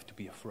don't have to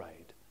be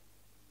afraid.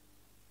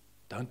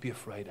 Don't be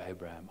afraid,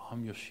 Abraham.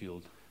 I'm your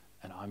shield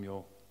and I'm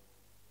your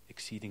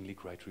exceedingly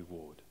great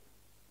reward.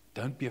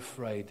 Don't be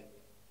afraid,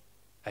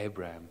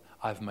 Abraham.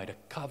 I've made a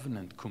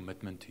covenant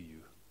commitment to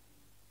you.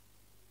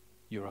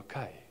 You're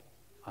okay.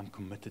 I'm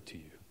committed to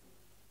you.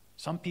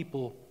 Some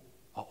people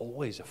are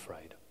always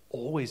afraid,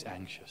 always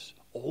anxious,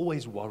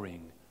 always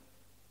worrying,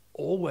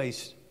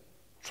 always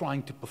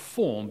trying to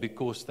perform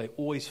because they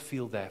always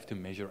feel they have to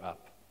measure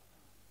up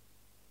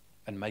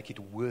and make it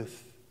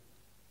worth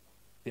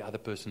the other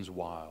person's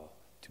while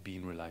to be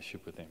in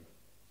relationship with them.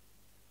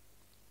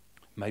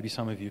 Maybe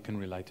some of you can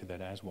relate to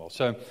that as well.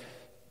 So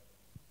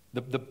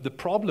the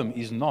problem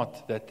is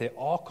not that there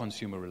are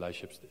consumer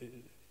relationships.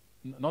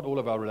 Not all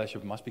of our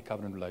relationships must be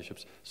covenant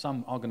relationships.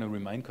 Some are going to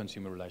remain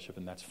consumer relationships,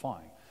 and that's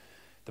fine.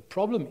 The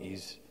problem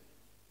is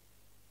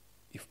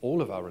if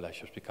all of our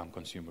relationships become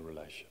consumer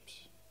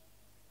relationships.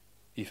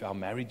 If our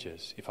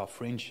marriages, if our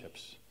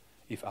friendships,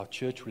 if our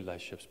church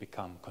relationships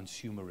become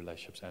consumer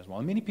relationships as well.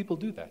 And many people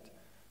do that.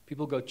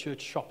 People go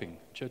church hopping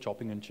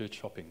and church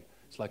shopping.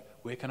 It's like,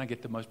 where can I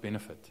get the most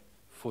benefit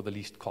for the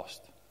least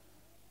cost?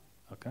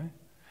 Okay?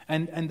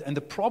 And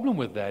the problem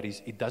with that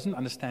is it doesn't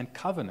understand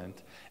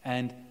covenant,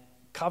 and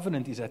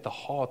covenant is at the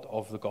heart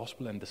of the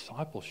gospel and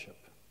discipleship.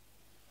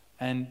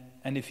 And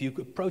if you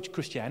approach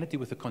Christianity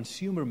with a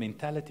consumer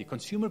mentality,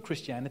 consumer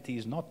Christianity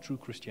is not true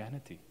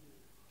Christianity.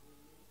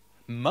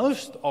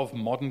 Most of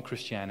modern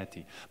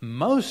Christianity,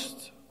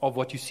 most of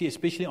what you see,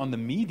 especially on the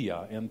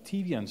media and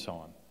TV and so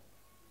on,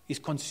 is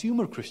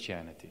consumer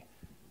Christianity.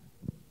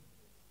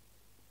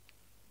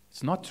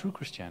 It's not true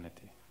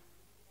Christianity.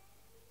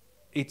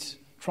 It's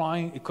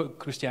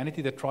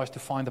Christianity that tries to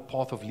find the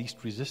path of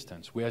least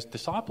resistance, whereas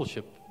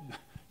discipleship,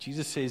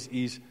 Jesus says,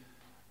 is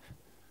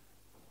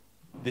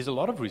there's a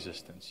lot of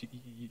resistance.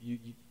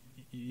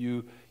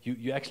 You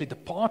actually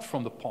depart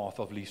from the path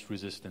of least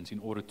resistance in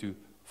order to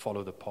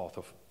follow the path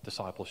of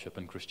discipleship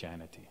and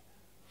Christianity.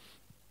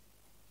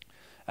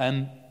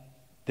 And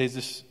there's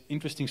this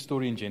interesting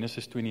story in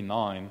Genesis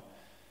 29,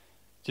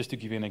 just to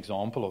give you an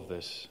example of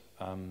this.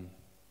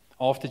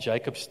 After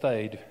Jacob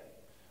stayed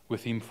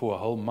with him for a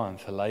whole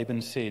month,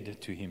 Laban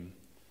said to him,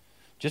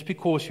 "Just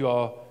because you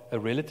are a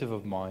relative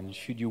of mine,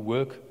 should you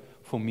work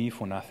for me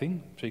for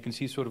nothing?" So you can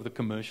see sort of the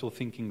commercial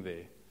thinking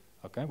there,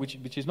 okay,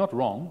 which is not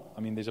wrong.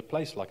 I mean, there's a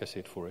place, like I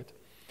said, for it.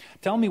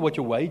 "Tell me what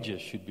your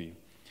wages should be."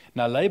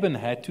 Now Laban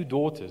had 2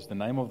 daughters. The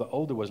name of the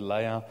older was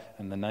Leah,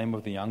 and the name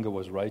of the younger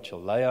was Rachel.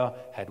 Leah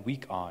had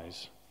weak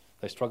eyes.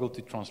 They struggled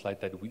to translate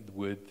that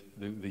word,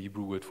 the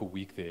Hebrew word for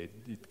weak there.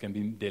 It can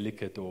be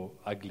delicate or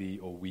ugly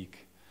or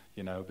weak,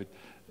 but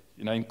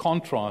in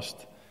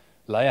contrast,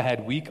 Leah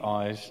had weak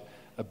eyes,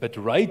 but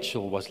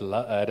Rachel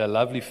had a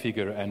lovely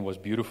figure and was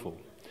beautiful.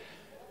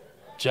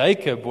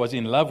 Jacob was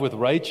in love with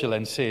Rachel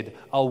and said,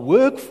 "I'll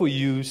work for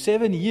you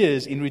 7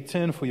 years in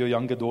return for your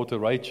younger daughter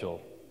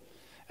Rachel."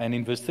 And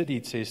in verse 30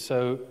 it says,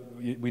 so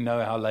we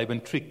know how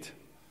Laban tricked.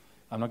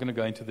 I'm not going to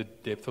go into the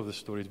depth of the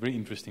story. It's a very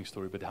interesting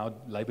story, but how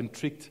Laban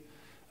tricked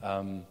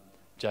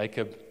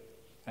Jacob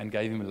and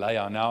gave him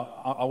Leah. Now,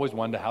 I always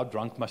wonder, how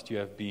drunk must you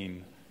have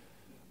been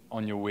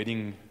on your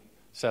wedding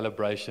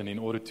celebration in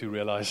order to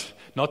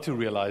not to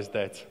realize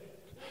that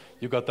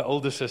you got the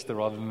older sister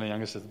rather than the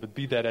younger sister, but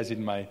be that as it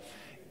may.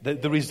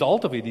 The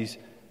result of it is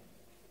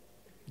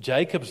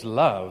Jacob's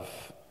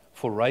love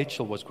for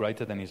Rachel was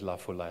greater than his love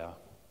for Leah,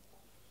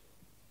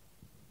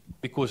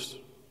 because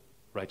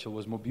Rachel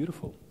was more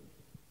beautiful.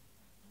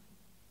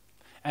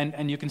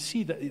 And you can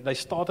see that they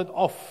started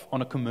off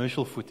on a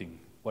commercial footing.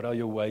 What are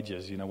your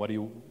wages? What do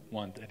you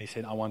want? And he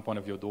said, "I want one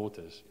of your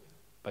daughters,"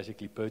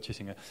 basically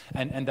purchasing her.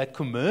 And that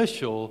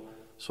commercial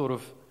sort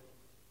of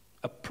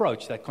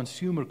approach, that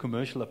consumer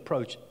commercial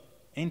approach,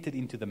 entered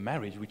into the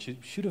marriage, which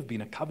should have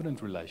been a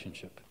covenant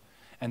relationship.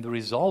 And the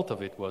result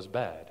of it was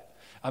bad.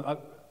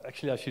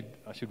 Actually,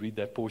 I should read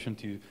that portion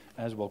to you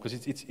as well,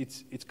 because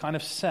it's kind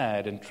of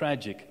sad and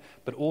tragic,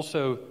 but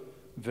also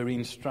very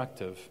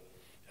instructive.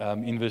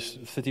 In verse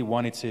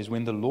 31, it says,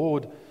 "When the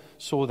Lord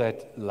saw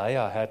that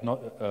Leah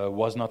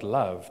was not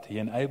loved, he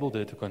enabled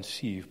her to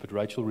conceive, but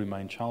Rachel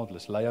remained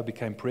childless. Leah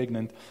became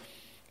pregnant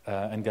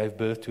and gave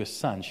birth to a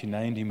son. She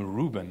named him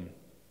Reuben,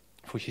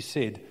 for she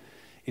said,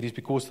 'It is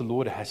because the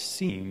Lord has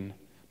seen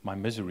my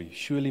misery.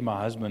 Surely my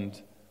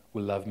husband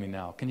will love me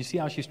now.'" Can you see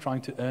how she's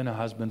trying to earn her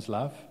husband's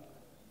love?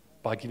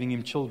 By giving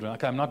him children.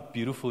 Okay, I'm not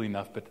beautiful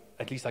enough, but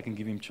at least I can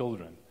give him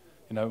children.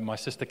 My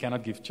sister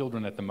cannot give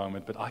children at the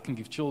moment, but I can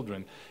give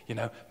children.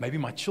 Maybe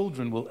my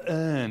children will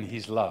earn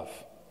his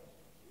love.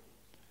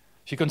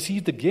 She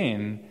conceived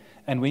again,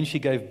 and when she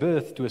gave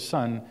birth to a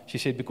son, she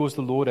said, because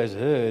the Lord has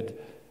heard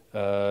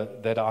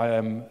that I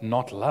am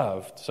not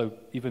loved, so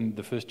even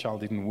the first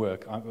child didn't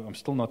work, I'm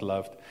still not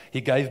loved,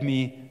 He gave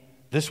me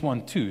this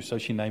one too, so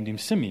she named him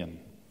Simeon,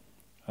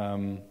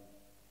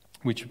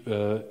 which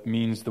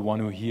means the one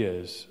who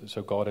hears,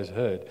 so God has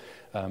heard.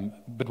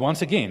 But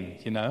once again,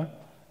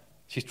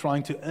 she's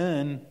trying to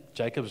earn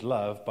Jacob's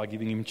love by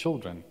giving him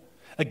children.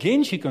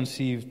 Again she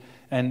conceived,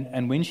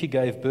 and when she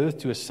gave birth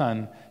to a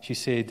son, she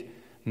said,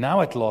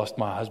 now at last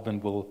my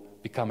husband will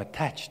become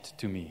attached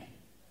to me,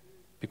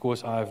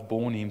 because I have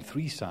borne him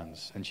 3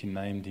 sons, and she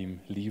named him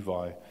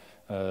Levi.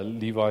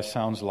 Levi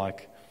sounds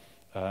like,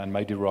 and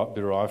may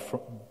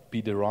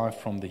be derived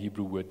from the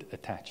Hebrew word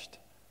attached.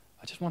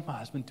 I just want my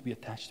husband to be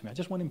attached to me. I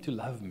just want him to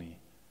love me.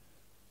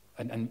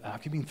 And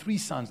I've given 3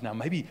 sons now.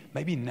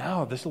 Maybe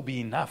now this will be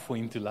enough for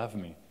him to love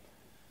me.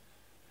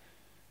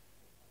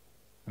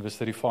 Verse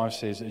 35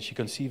 says, she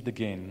conceived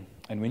again,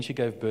 and when she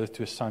gave birth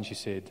to a son, she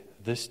said,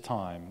 this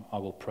time I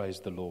will praise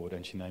the Lord.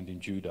 And she named him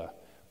Judah,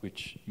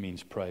 which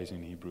means praise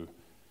in Hebrew.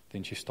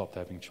 Then she stopped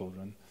having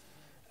children.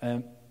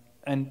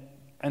 And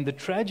the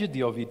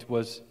tragedy of it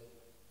was,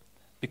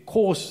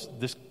 because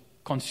this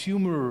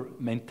consumer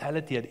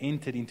mentality had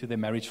entered into their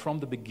marriage from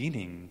the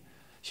beginning,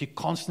 she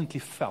constantly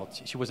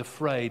felt, she was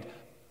afraid,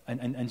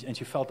 and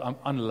she felt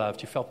unloved.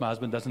 She felt, my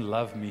husband doesn't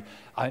love me.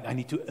 I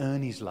need to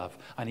earn his love.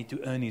 I need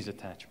to earn his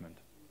attachment.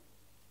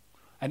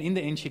 And in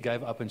the end, she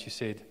gave up and she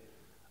said,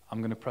 I'm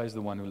going to praise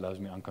the one who loves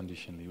me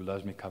unconditionally, who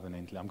loves me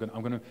covenantally. I'm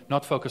going to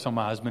not focus on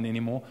my husband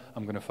anymore.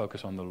 I'm going to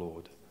focus on the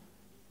Lord.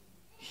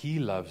 He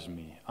loves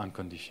me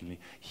unconditionally.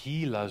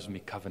 He loves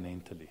me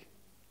covenantally.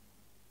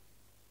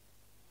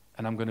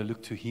 And I'm going to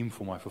look to Him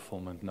for my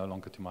fulfillment, no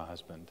longer to my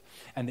husband.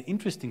 And the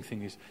interesting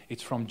thing is,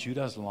 it's from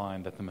Judah's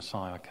line that the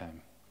Messiah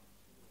came.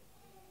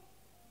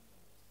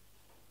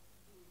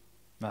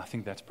 Now, I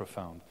think that's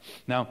profound.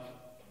 Now,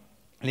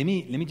 let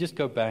me just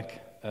go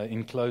back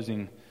in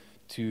closing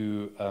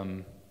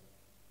to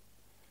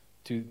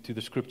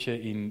the scripture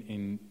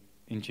in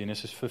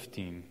Genesis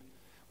 15.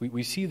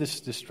 We see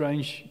this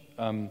strange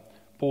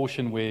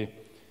portion where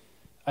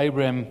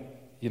Abram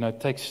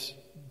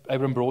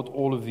brought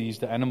all of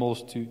the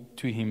animals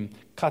to him,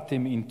 cut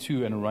them in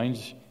 2 and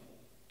arranged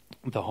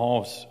the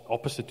halves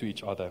opposite to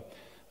each other.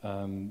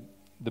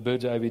 The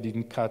birds of prey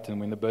didn't cut, and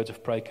when the birds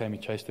of prey came, he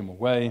chased them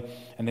away.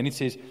 And then it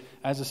says,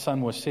 as the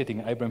sun was setting,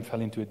 Abram fell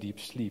into a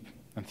deep sleep,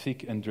 and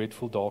thick and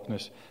dreadful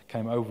darkness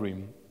came over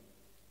him.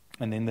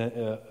 And then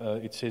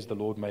it says the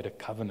Lord made a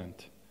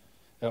covenant.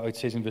 It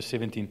says in verse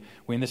 17,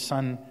 when the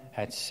sun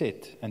had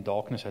set and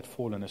darkness had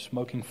fallen, a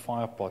smoking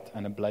firepot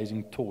and a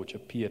blazing torch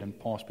appeared and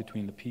passed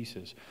between the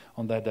pieces.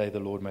 On that day, the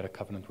Lord made a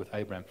covenant with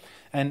Abram.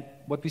 And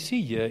what we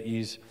see here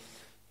is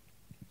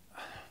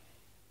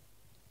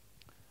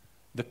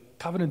the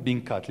covenant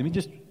being cut. Let me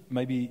just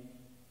maybe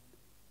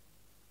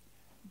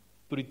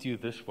put it to you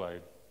this way.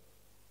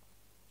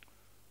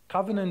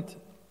 Covenant,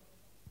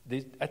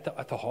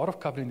 at the heart of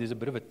covenant, there's a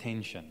bit of a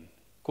tension.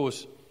 Of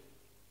course,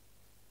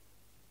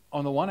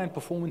 on the one hand,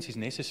 performance is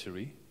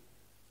necessary,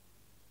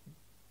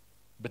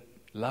 but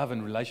love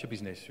and relationship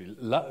is necessary.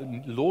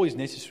 Law is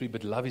necessary,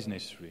 but love is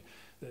necessary.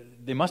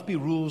 There must be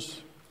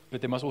rules, but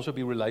there must also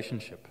be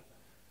relationship.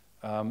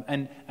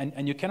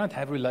 And you cannot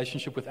have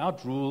relationship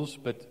without rules,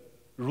 but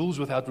rules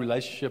without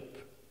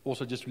relationship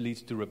also just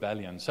leads to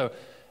rebellion. So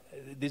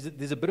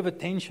there's a bit of a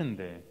tension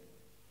there.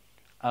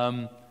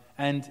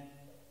 And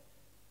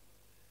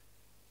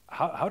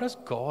how does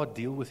God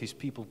deal with His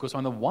people? Because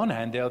on the one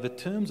hand, there are the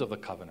terms of the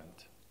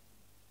covenant.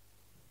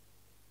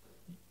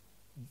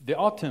 There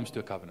are terms to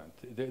a covenant.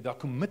 There are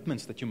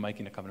commitments that you make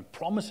in a covenant,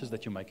 promises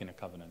that you make in a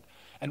covenant.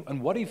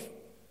 And what if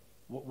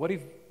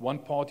one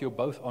party or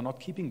both are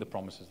not keeping the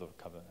promises of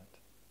the covenant?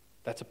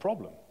 That's a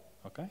problem,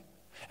 okay?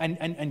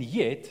 And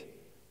yet,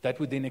 that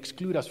would then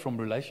exclude us from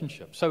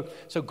relationship.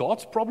 So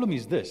God's problem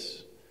is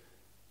this.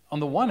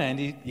 On the one hand,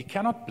 He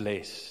cannot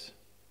bless,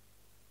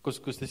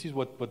 because this is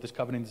what this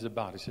covenant is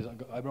about. He says,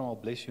 Abraham, I'll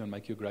bless you and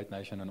make you a great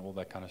nation and all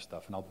that kind of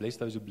stuff. And I'll bless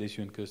those who bless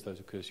you and curse those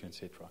who curse you,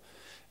 etc.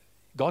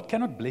 God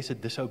cannot bless a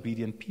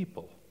disobedient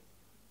people.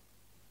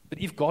 But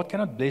if God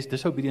cannot bless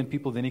disobedient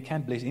people, then He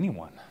can't bless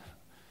anyone.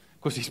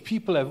 Because His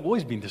people have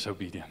always been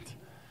disobedient.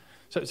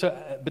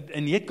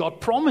 And yet God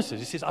promises,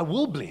 He says, I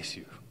will bless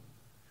you.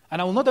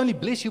 And I will not only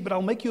bless you, but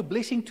I'll make you a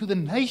blessing to the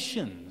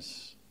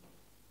nations.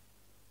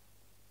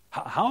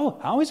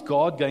 How is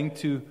God going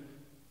to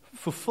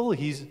fulfill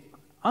His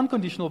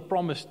unconditional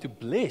promise to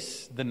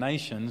bless the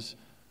nations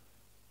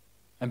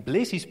and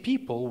bless His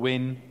people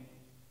when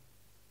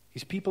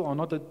His people are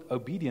not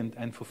obedient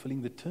and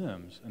fulfilling the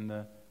terms and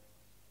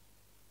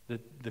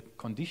the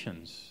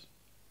conditions,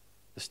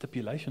 the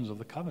stipulations of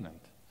the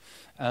covenant?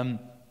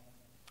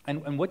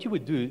 And what you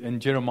would do in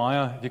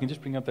Jeremiah, you can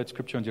just bring up that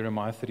scripture in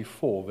Jeremiah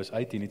 34, verse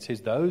 18. It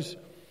says, those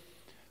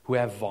who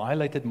have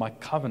violated my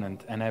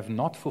covenant and have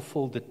not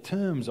fulfilled the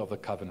terms of the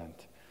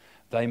covenant,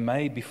 they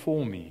may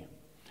before me.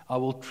 I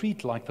will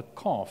treat like the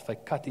calf they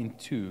cut in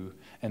 2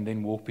 and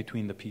then walk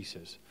between the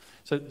pieces.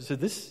 So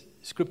this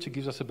scripture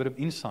gives us a bit of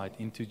insight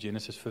into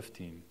Genesis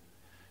 15.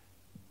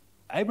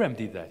 Abraham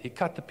did that. He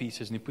cut the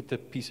pieces and he put the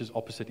pieces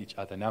opposite each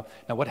other. Now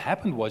what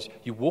happened was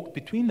you walked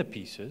between the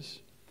pieces,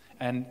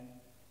 and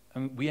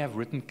we have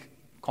written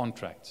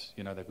contracts,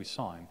 that we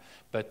sign.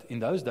 But in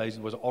those days,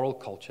 it was oral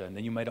culture, and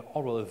then you made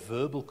a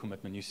verbal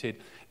commitment. You said,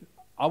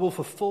 I will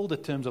fulfill the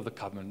terms of the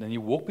covenant. And you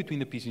walked between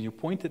the pieces, and you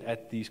pointed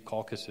at these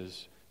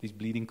carcasses, these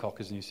bleeding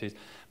carcasses, and you said,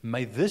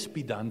 may this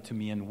be done to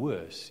me and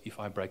worse if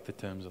I break the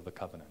terms of the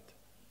covenant.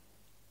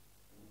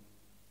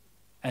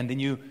 And then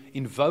you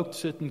invoked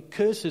certain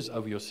curses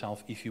over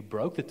yourself if you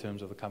broke the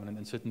terms of the covenant,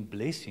 and certain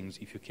blessings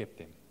if you kept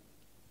them.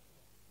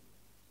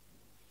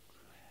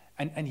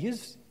 And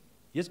here's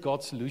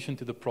God's solution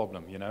to the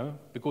problem,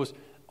 because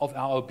of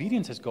our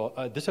obedience as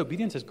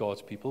disobedience as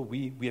God's people,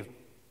 we have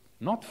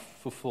not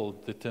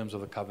fulfilled the terms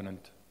of the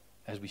covenant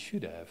as we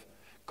should have.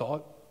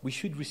 We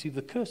should receive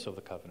the curse of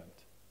the covenant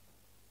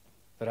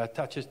that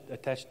are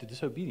attached to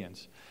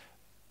disobedience.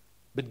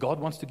 But God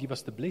wants to give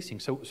us the blessing.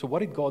 So what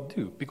did God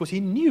do? Because He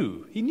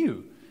knew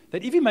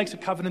that if He makes a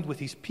covenant with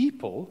His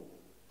people,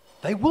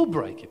 they will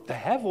break it. They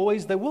have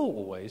always, they will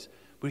always.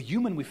 We're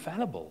human, we're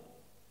fallible.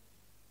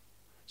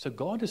 So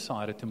God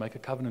decided to make a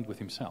covenant with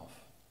Himself.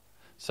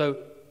 So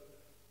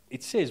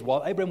it says,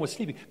 while Abraham was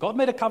sleeping, God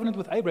made a covenant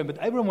with Abraham, but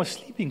Abraham was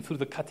sleeping through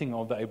the cutting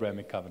of the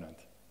Abrahamic covenant.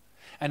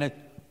 And a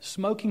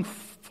smoking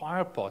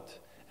fire pot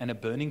and a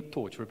burning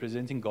torch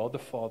representing God the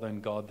Father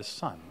and God the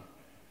Son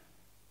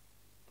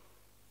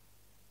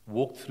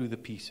walked through the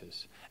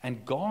pieces.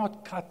 And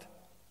God cut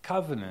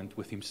covenant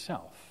with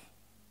Himself.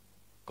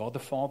 God the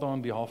Father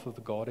on behalf of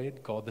the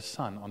Godhead, God the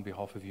Son on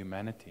behalf of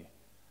humanity.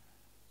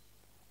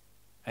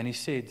 And He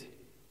said,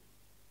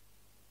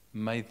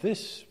 may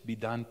this be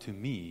done to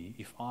me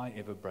if I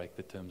ever break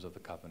the terms of the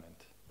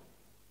covenant.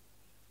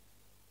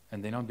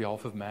 And then on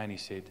behalf of man, He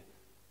said,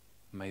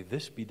 may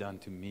this be done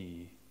to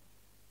me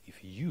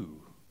if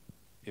you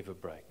ever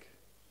break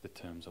the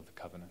terms of the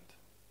covenant.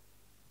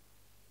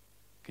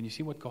 Can you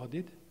see what God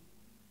did?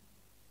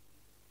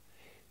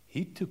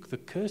 He took the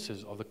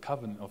curses of the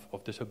covenant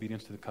of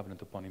disobedience to the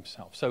covenant upon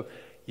Himself. So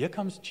here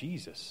comes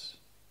Jesus,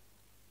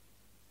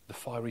 the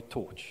fiery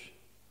torch,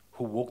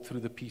 who walked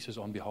through the pieces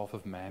on behalf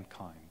of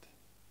mankind.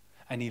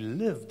 And He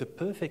lived the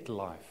perfect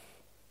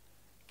life,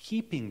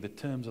 keeping the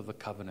terms of the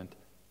covenant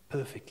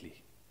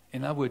perfectly.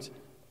 In other words,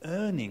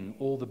 earning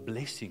all the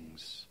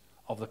blessings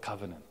of the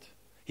covenant.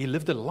 He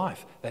lived a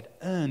life that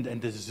earned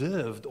and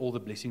deserved all the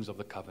blessings of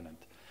the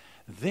covenant.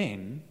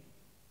 Then,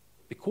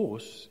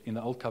 because in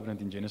the Old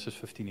Covenant in Genesis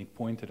 15, He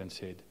pointed and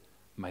said,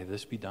 may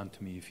this be done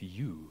to me if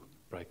you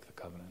break the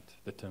covenant,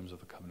 the terms of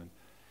the covenant.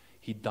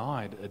 He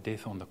died a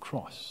death on the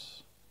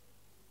cross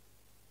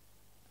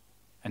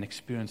and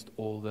experienced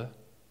all the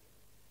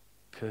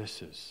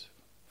curses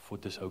for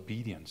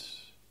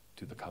disobedience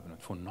to the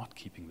covenant, for not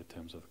keeping the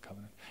terms of the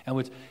covenant. In other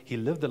words, He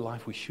lived the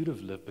life we should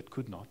have lived but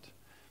could not,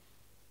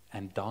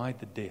 and died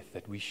the death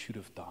that we should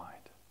have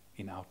died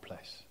in our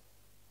place.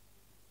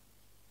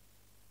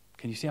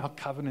 Can you see how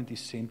covenant is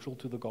central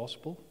to the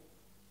gospel?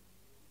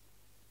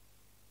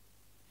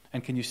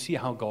 And can you see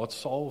how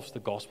the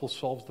gospel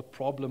solves the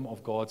problem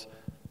of God's,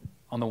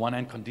 on the one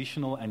hand,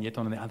 conditional, and yet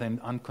on the other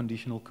hand,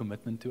 unconditional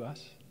commitment to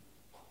us?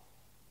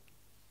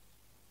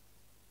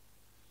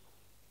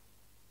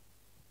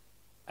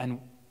 And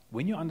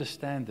when you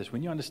understand this,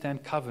 when you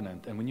understand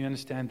covenant, and when you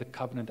understand the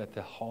covenant at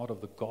the heart of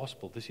the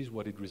gospel, this is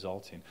what it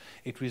results in.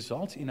 It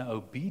results in an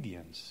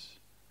obedience,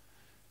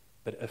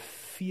 but a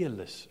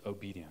fearless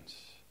obedience.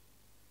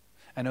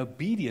 An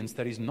obedience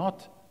that is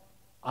not,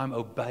 I'm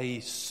obey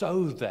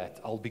so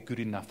that I'll be good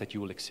enough that you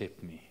will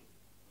accept me.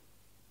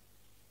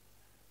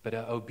 But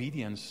an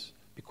obedience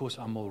because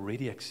I'm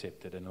already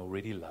accepted and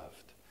already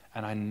loved.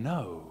 And I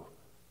know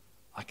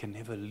I can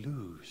never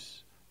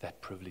lose that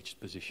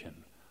privileged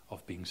position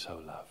of being so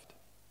loved.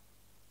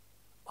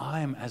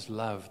 I am as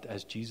loved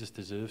as Jesus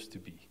deserves to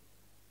be.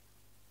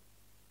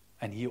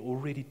 And He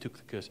already took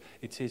the curse.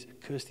 It says,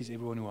 cursed is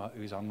everyone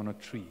who is hung on a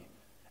tree.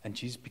 And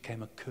Jesus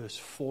became a curse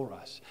for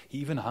us. He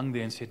even hung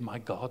there and said, my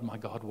God,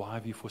 why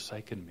have you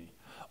forsaken me?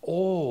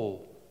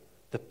 All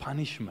the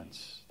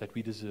punishments that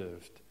we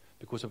deserved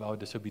because of our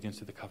disobedience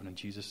to the covenant,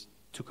 Jesus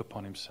took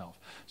upon Himself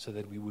so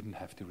that we wouldn't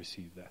have to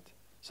receive that.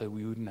 So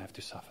we wouldn't have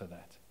to suffer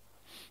that.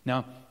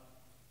 Now,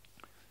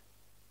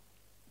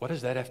 what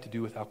does that have to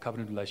do with our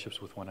covenant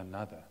relationships with one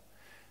another?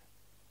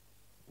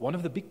 One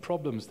of the big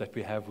problems that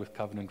we have with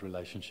covenant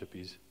relationship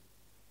is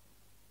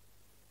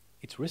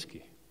it's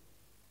risky.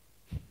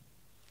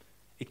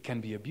 It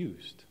can be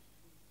abused.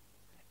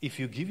 If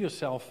you give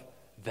yourself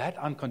that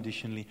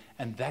unconditionally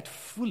and that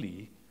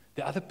fully,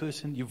 the other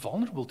person, you're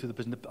vulnerable to the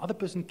person. The other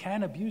person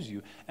can abuse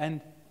you. And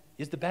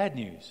here's the bad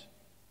news.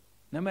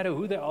 No matter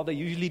who they are, they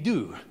usually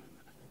do.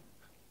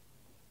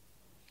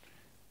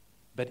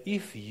 But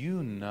if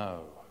you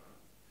know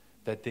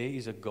that there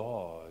is a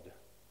God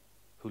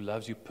who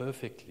loves you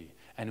perfectly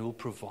and who will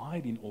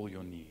provide in all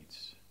your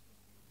needs,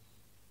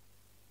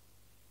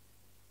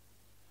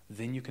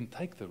 then you can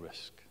take the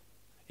risk.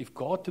 if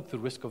God took the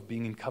risk of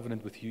being in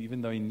covenant with you,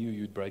 even though he knew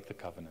you'd break the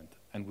covenant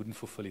and wouldn't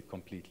fulfill it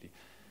completely,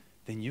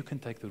 then you can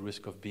take the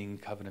risk of being in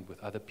covenant with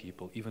other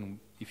people, even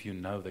if you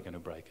know they're going to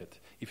break it,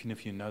 even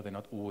if you know they're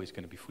not always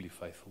going to be fully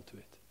faithful to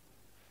it.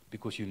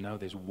 Because you know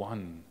there's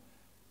one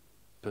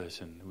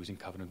person who's in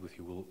covenant with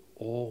you will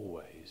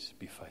always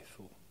be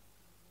faithful.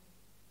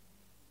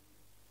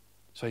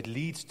 So it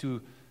leads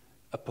to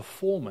a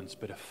performance,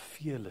 but a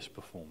fearless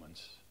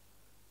performance.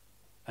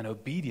 An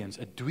obedience,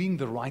 a doing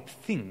the right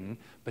thing,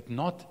 but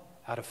not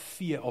out of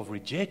fear of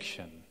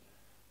rejection,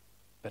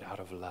 but out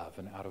of love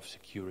and out of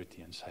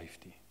security and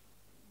safety.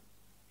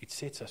 It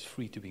sets us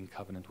free to be in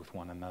covenant with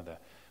one another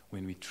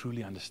when we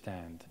truly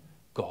understand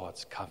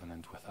God's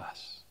covenant with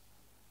us.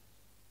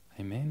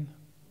 Amen.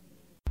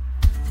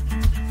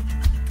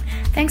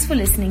 Thanks for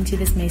listening to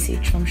this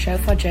message from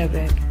Shofar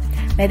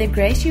Joburg. May the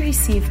grace you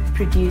receive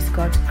produce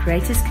God's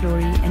greatest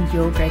glory and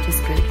your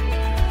greatest good.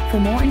 For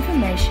more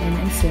information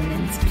and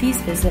sermons, please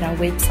visit our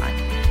website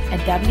at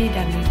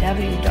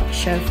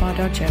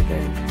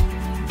www.shofar.joburg.